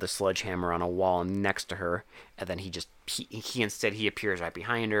shadow of the sledgehammer on a wall next to her, and then he instead appears right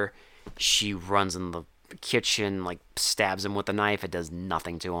behind her. She runs in the kitchen, like, stabs him with the knife. It does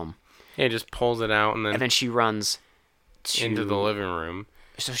nothing to him. Yeah, just pulls it out and And then she runs into the living room.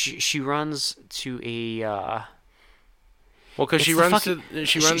 So she runs to a Well, because she it's the runs fucking- to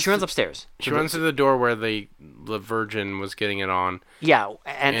she runs upstairs. She runs to the door where the Virgin was getting it on, Yeah,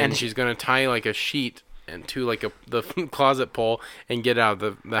 and she's gonna tie, like, a sheet and to, like, the closet pole and get out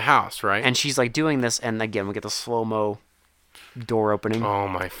of the house, right? and she's like doing this, and again we get the slow-mo door opening. Oh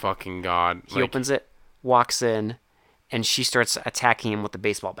my fucking god! He opens it, walks in, and she starts attacking him with the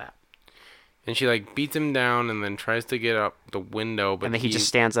baseball bat. And she, like, beats him down and then tries to get up the window, but And then he just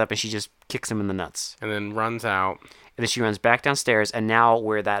stands up and she just kicks him in the nuts. and then runs out. And then she runs back downstairs, and now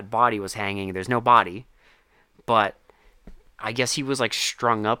where that body was hanging, there's no body. But I guess he was, like,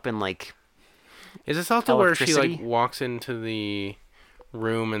 strung up and, like, Is this also where she, like, Electricity? walks into the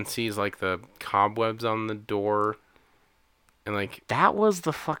room and sees, like, the cobwebs on the door? And, like, that was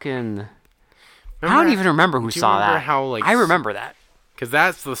the fucking... I remember- don't even remember who do you saw remember that. how, like, I remember that. because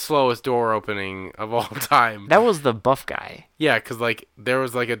that's the slowest door opening of all time. That was the buff guy. Yeah, because, like, there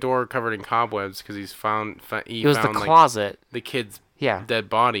was, like, a door covered in cobwebs because he It was the found, like, closet. the kid's Yeah. dead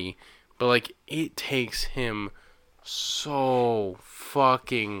body. But, like, it takes him so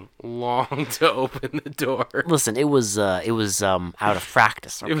fucking long to open the door. Listen, it was out of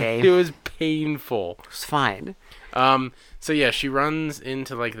practice, okay? It was painful. It's fine. So yeah, she runs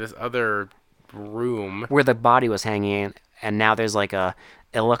into, like, this other room. Where the body was hanging, and now there's, like, a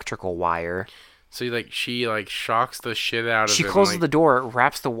electrical wire. So, like, she, like, shocks the shit out of She him. closes like, the door,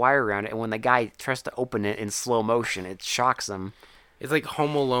 wraps the wire around it, and when the guy tries to open it in slow motion, it shocks him. It's like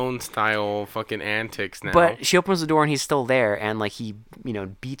Home Alone style fucking antics now. But she opens the door, and he's still there, and, like, he, you know,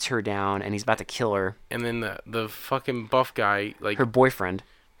 beats her down, and he's about to kill her. And then the fucking buff guy, like, Her boyfriend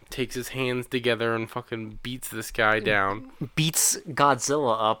takes his hands together and fucking beats this guy down. beats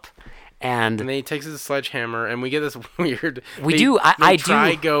Godzilla up, and And then he takes his sledgehammer, and we get this weird. We do. I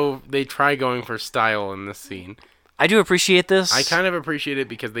do. They try going for style in this scene. I do appreciate this. I kind of appreciate it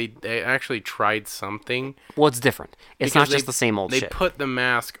because they actually tried something. Well, it's different. It's Because not just the same old They shit. put the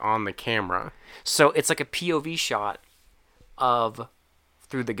mask on the camera. So it's like a POV shot of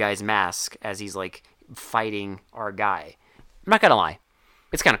through the guy's mask as he's, like, fighting our guy. I'm not gonna lie,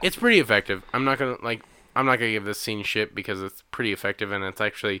 it's kind of cool. It's pretty effective. I'm not gonna give this scene shit because it's pretty effective and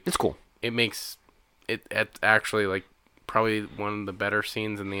It's cool. it makes it's actually, like, probably one of the better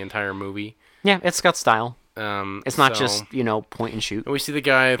scenes in the entire movie. Yeah, it's got style. It's not So- just, you know, point and shoot. And we see the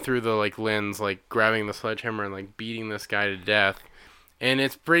guy through the, like, lens, like, grabbing the sledgehammer and, like, beating this guy to death. And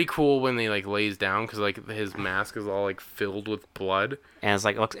it's pretty cool when they, like, lays down because, like, his mask is all, like, filled with blood. And it's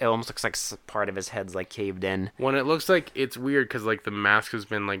like it almost looks like part of his head's, like, caved in. When it looks like it's weird because, like, the mask has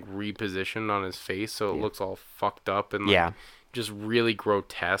been, like, repositioned on his face, so it looks all fucked up and, like, Yeah. just really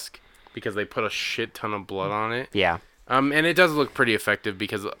grotesque because they put a shit ton of blood on it. Yeah. And it does look pretty effective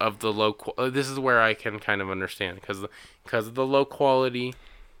because of the low. This is where I can kind of understand because of the low quality,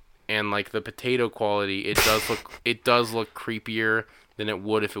 and, like, the potato quality. It does look creepier than it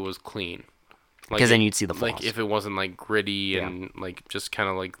would if it was clean. Because then you'd see the flaws. Like if it wasn't, like, gritty and like just kind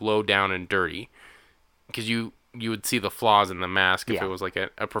of, like, low down and dirty. Because you would see the flaws in the mask if Yeah. it was, like,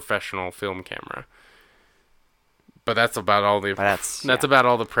 a professional film camera. But that's about all the that's about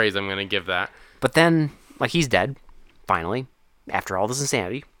all the praise I'm gonna give that. But then, like, he's dead, finally, after all this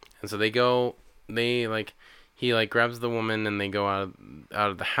insanity. And so he, like, grabs the woman and they go out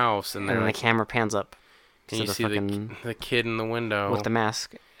of the house and And they're then like, the camera pans up. And So you see the kid in the window with the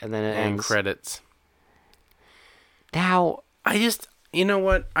mask, and then it and ends. credits. Now, You know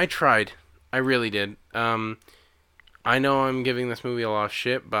what? I tried. I really did. I know I'm giving this movie a lot of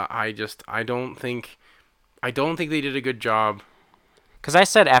shit, but I don't think they did a good job. because I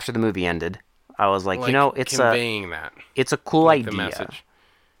said after the movie ended, I was like, it's conveying that. It's a cool Like, idea. the message.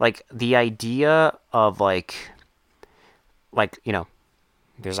 Like the idea of like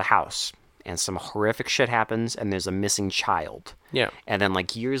there's a house and some horrific shit happens and there's a missing child. Yeah. And then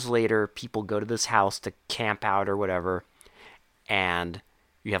like years later, people go to this house to camp out or whatever, and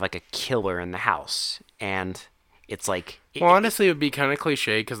you have like a killer in the house, and it's like. Well, honestly, it would be kind of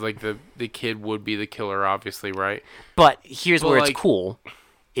cliche because like the kid would be the killer, obviously, right? But here's where like, it's cool,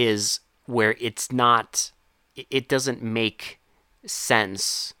 is where it's not. It doesn't make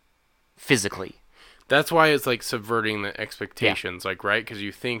sense physically. That's why it's like subverting the expectations, like, right? Because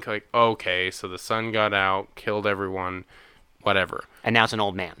you think like, okay, so the son got out, killed everyone, whatever. And now it's an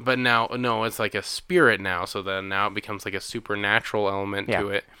old man. But now, no, it's like a spirit now, so then now it becomes like a supernatural element to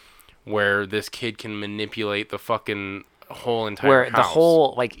it, where this kid can manipulate the fucking whole entire where house. the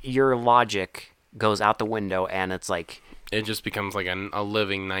whole, like, your logic goes out the window, and it's like. It just becomes like a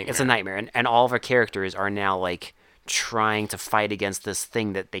living nightmare. It's a nightmare, and all of our characters are now, like, trying to fight against this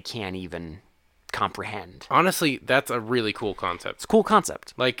thing that they can't even comprehend. Honestly, that's a really cool concept. It's a cool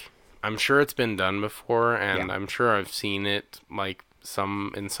concept. Like, I'm sure it's been done before, and I'm sure I've seen it, like,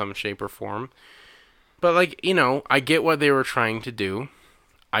 in some shape or form. But, like, I get what they were trying to do.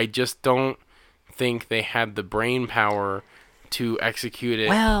 I just don't think they had the brain power to execute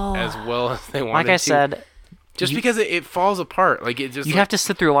it as well as they wanted to. Like I said... Just because it falls apart. Like, it just... You have to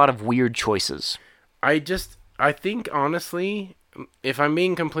sit through a lot of weird choices. I think, honestly, if I'm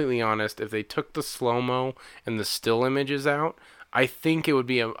being completely honest, if they took the slow-mo and the still images out, I think it would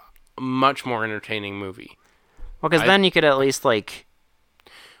be a much more entertaining movie. Well, because then you could at least, like...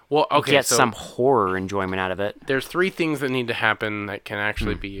 Well, okay, get some horror enjoyment out of it. There's 3 things that need to happen that can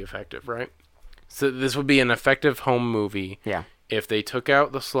actually be effective, right? So this would be an effective home movie. Yeah. If they took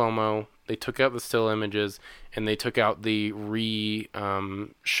out the slow-mo, they took out the still images, and they took out the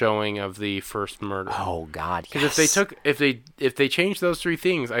showing of the first murder. Oh God, yes. Because if they change those 3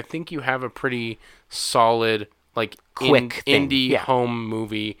 things, I think you have a pretty solid, like, quick indie home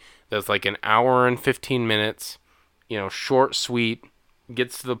movie that's like an hour and 15 minutes, short, sweet,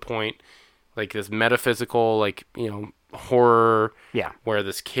 gets to the point, like this metaphysical, like, horror, where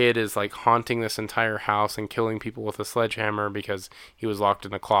this kid is like haunting this entire house and killing people with a sledgehammer because he was locked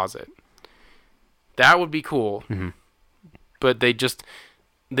in a closet. That would be cool. Mm-hmm. But they just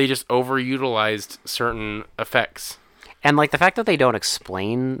overutilized certain effects. And like the fact that they don't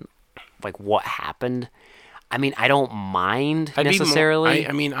explain like what happened, I mean, I don't mind necessarily.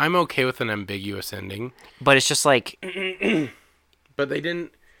 I mean, I'm okay with an ambiguous ending. But it's just like but they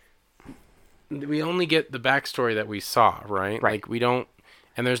didn't. We only get the backstory that we saw, right? Like, we don't,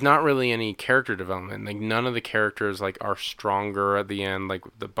 and there's not really any character development. Like, none of the characters, like, are stronger at the end. Like,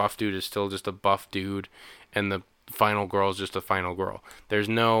 the buff dude is still just a buff dude, and the final girl is just a final girl. There's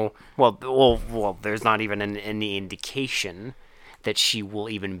no... Well, there's not even any indication that she will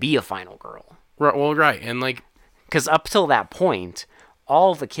even be a final girl. Right, and, like... Because up till that point,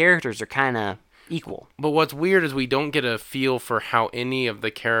 all the characters are kind of equal. But what's weird is we don't get a feel for how any of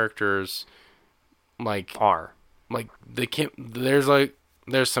the characters... like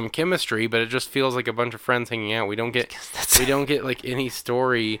there's some chemistry, but it just feels like a bunch of friends hanging out. We don't get like any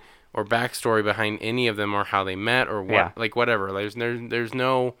story or backstory behind any of them or how they met or what, like whatever. There's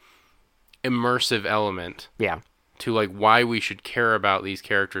no immersive element to like why we should care about these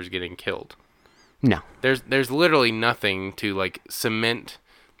characters getting killed. No, there's literally nothing to like cement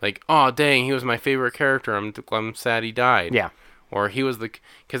like, oh dang, he was my favorite character, I'm sad he died. Or he was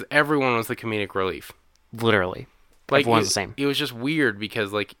because everyone was the comedic relief. Literally. Like, everyone's the same. It was just weird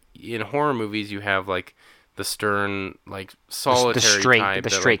because, like, in horror movies, you have, like, the stern, like, solitary type. The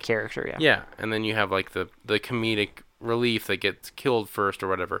straight character, yeah. Yeah, and then you have, like, the comedic relief that gets killed first or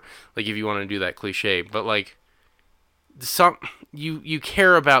whatever. Like, if you want to do that cliche. But, like, you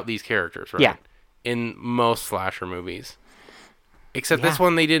care about these characters, right? Yeah. In most slasher movies. Except this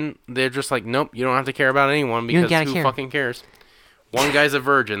one, they didn't. They're just like, nope, you don't have to care about anyone because who fucking cares? One guy's a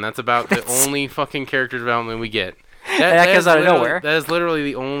virgin. That's about the only fucking character development we get. That comes out of nowhere. That is literally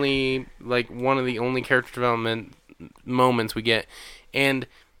the only, like, one of the only character development moments we get. And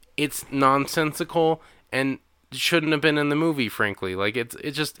it's nonsensical and shouldn't have been in the movie, frankly. Like, it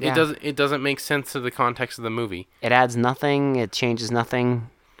doesn't make sense to the context of the movie. It adds nothing. It changes nothing.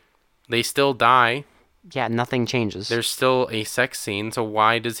 They still die. Yeah, nothing changes. There's still a sex scene, so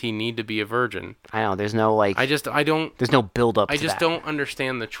why does he need to be a virgin? I know there's no like. I don't There's no build up. I to just that. don't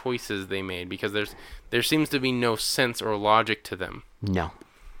understand the choices they made because there seems to be no sense or logic to them. No.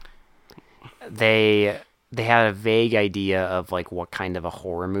 They had a vague idea of like what kind of a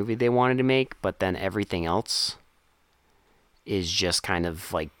horror movie they wanted to make, but then everything else is just kind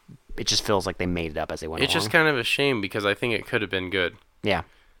of like it just feels like they made it up as they went It's along. just kind of a shame because I think it could have been good. Yeah.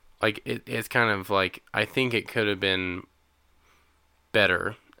 Like it's kind of like I think it could have been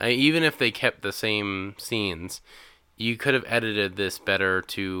better. Even if they kept the same scenes, you could have edited this better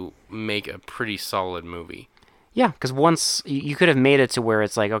to make a pretty solid movie. Yeah, because once you could have made it to where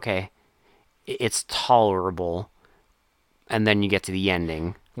it's like, okay, it's tolerable, and then you get to the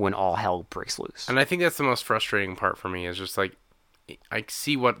ending when all hell breaks loose. And I think that's the most frustrating part for me is just like I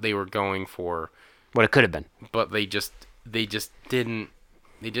see what they were going for, What it could have been. but they just didn't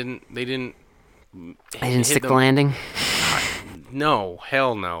they didn't I didn't hit stick the them- landing. No,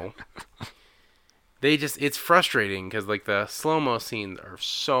 hell no. It's frustrating because like the slow mo scenes are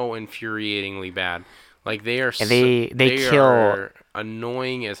so infuriatingly bad. Like they are They kill- are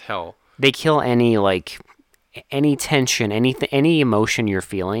annoying as hell. They kill any like any tension, any emotion you're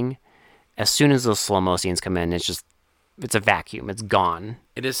feeling. As soon as those slow mo scenes come in, it's a vacuum. It's gone.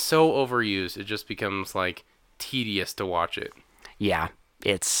 It is so overused. It just becomes like tedious to watch it. Yeah,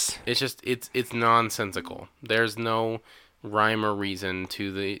 it's It's nonsensical. There's no rhyme or reason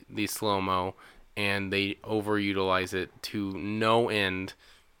to the slow mo, and they overutilize it to no end,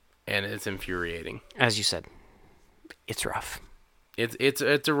 and it's infuriating. as you said, it's rough. It's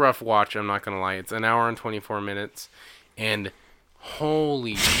a rough watch. I'm not gonna lie. It's an hour and 24 minutes, and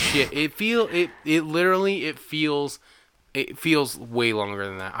holy shit, it literally feels way longer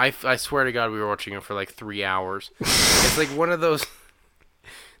than that. I swear to God, we were watching it for like 3 hours. It's like one of those.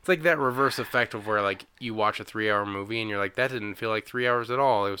 It's like that reverse effect of where like you watch a 3-hour movie and you're like, that didn't feel like 3 hours at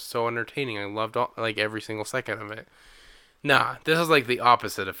all. It was so entertaining. I loved like every single second of it. Nah, this is like the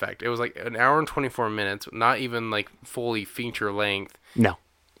opposite effect. It was like an hour and 24 minutes, not even like fully feature length, No,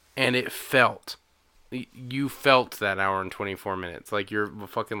 and it felt. You felt that hour and 24 minutes. Like your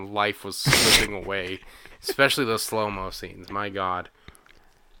fucking life was slipping away. Especially those slow-mo scenes. My God.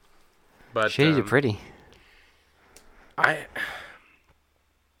 But shades are pretty.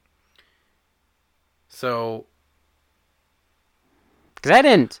 So Because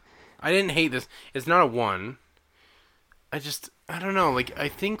I didn't hate this. It's not a 1. I don't know. Like I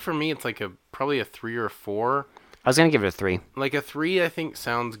think for me it's like probably a 3 or 4. I was gonna give it a 3. Like a 3 I think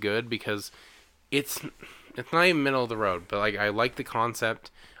sounds good because it's not even middle of the road, but like I like the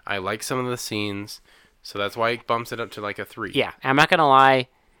concept. I like some of the scenes. So that's why it bumps it up to like a 3. Yeah, I'm not gonna lie.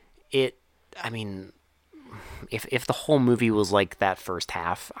 I mean, if the whole movie was like that first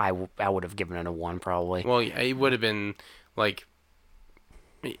half, I would have given it a 1 probably. Well, yeah, it would have been like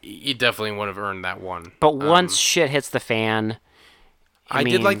it definitely would have earned that 1. But once shit hits the fan, I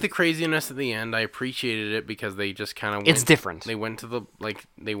did mean, like the craziness at the end. I appreciated it because they just kind of It's different. They went to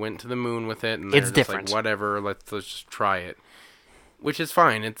the moon with it, and It's they're just different. like whatever. Let's just try it, which is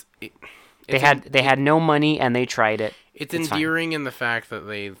fine. They had no money and they tried it. It's It's fine. endearing in the fact that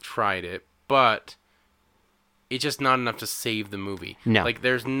they tried it, but it's just not enough to save the movie. No. Like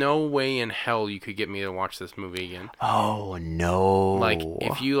there's no way in hell you could get me to watch this movie again. Oh no! Like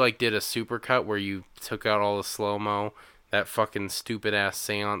if you like did a supercut where you took out all the slow mo, that fucking stupid ass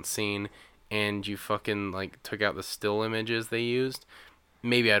seance scene, and you fucking like took out the still images they used,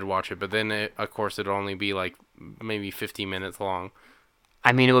 maybe I'd watch it. But then of course it'd only be like maybe 50 minutes long.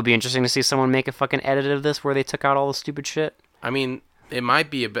 I mean, it would be interesting to see someone make a fucking edit of this where they took out all the stupid shit. I mean, it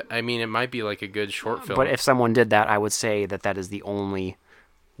might be it might be like a good short film. But if someone did that, I would say that is the only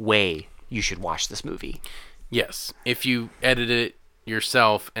way you should watch this movie. Yes, if you edit it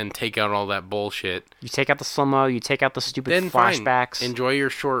yourself and take out all that bullshit, You take out the slow-mo, you take out the stupid then fine. flashbacks, Enjoy your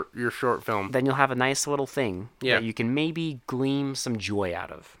short film. then you'll have a nice little thing Yeah. that you can maybe glean some joy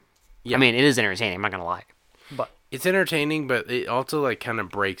out of. Yeah. I mean, it is entertaining, I'm not going to lie. But It's entertaining, but it also like kind of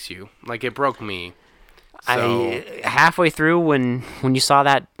breaks you. Like it broke me. So halfway through when you saw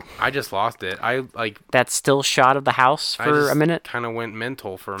that I just lost it. that still shot of the house for a minute, Kind of went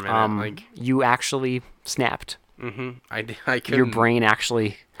mental for a minute. you actually snapped. I couldn't. Your brain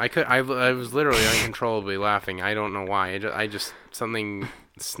actually. I was literally uncontrollably laughing. I don't know why. I just something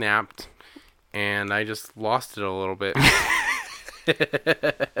snapped, and I just lost it a little bit.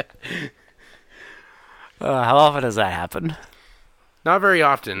 How often does that happen? Not very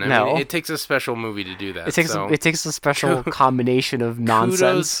often. I No. mean, it takes a special movie to do that. It takes a special combination of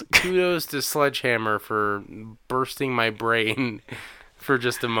nonsense. Kudos to Sledgehammer for bursting my brain for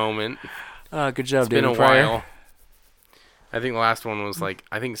just a moment. Good job, It's been a David Pryor. while. I think the last one was like,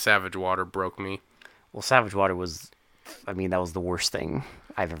 I think Savage Water broke me. Well, Savage Water was, I mean, that was the worst thing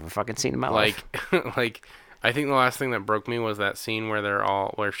I've ever fucking seen in my life. Like, I think the last thing that broke me was that scene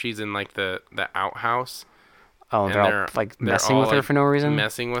where she's in like the outhouse. Oh, And they're all like messing with her for no reason.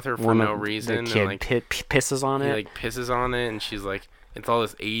 Messing with her for When no reason. The kid and, like, pisses on he it. like pisses on it, and she's like, it's all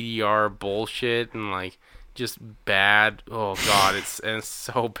this ADR bullshit and like just bad. Oh god, it's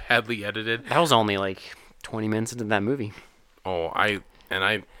so badly edited. That was only like 20 minutes into that movie. Oh,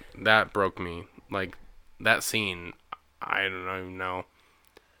 that broke me. Like that scene, I don't even know.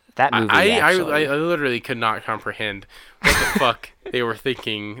 That movie, I actually. I literally could not comprehend what the fuck they were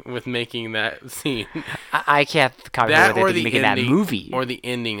thinking with making that scene. I can't comprehend That what or they the making that ending, movie. or the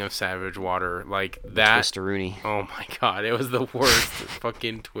ending of Savage Water, like that. Twister Rooney. Oh my god, it was the worst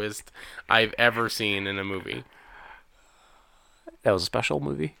fucking twist I've ever seen in a movie. That was a special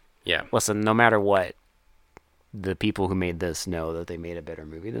movie. Yeah. Listen, no matter what, the people who made this know that they made a better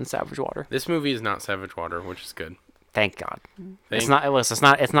movie than Savage Water. This movie is not Savage Water, which is good. Thank God. Thank It's not. Listen,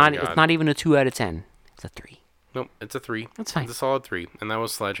 it's God. not even a 2 out of 10. It's a 3. Nope, it's a 3. That's fine. It's a solid 3, and that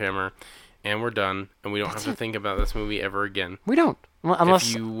was Sledgehammer, and we're done, and we don't That's have to it. think about this movie ever again. We don't.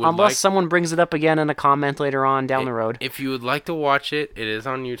 Unless you would like- someone brings it up again in a comment later on down the road. If you would like to watch it, it is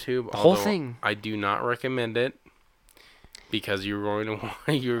on YouTube. The whole although thing. I do not recommend it because you're going to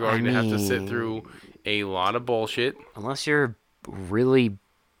have to sit mean- through a lot of bullshit. Unless you're really.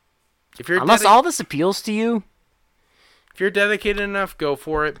 If you're Unless all this appeals to you. if you're dedicated enough, go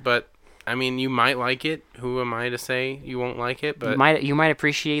for it. But I mean, you might like it. Who am I to say you won't like it? But You might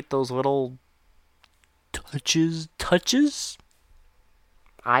appreciate those little touches.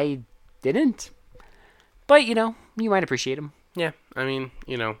 I didn't, but you might appreciate them. yeah, I mean,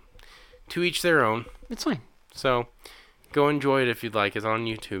 to each their own. It's fine. So go enjoy it if you'd like. It's on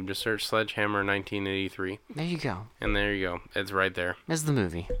YouTube. Just search Sledgehammer 1983, There you go. and there you go. It's right there. That's the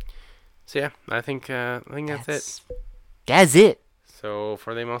movie. So yeah, I think that's it. That's it. So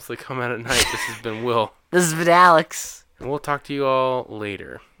for They Mostly Come Out at Night, this has been Will, This has been Alex. and we'll talk to you all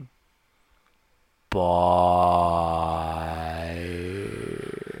later. Bye.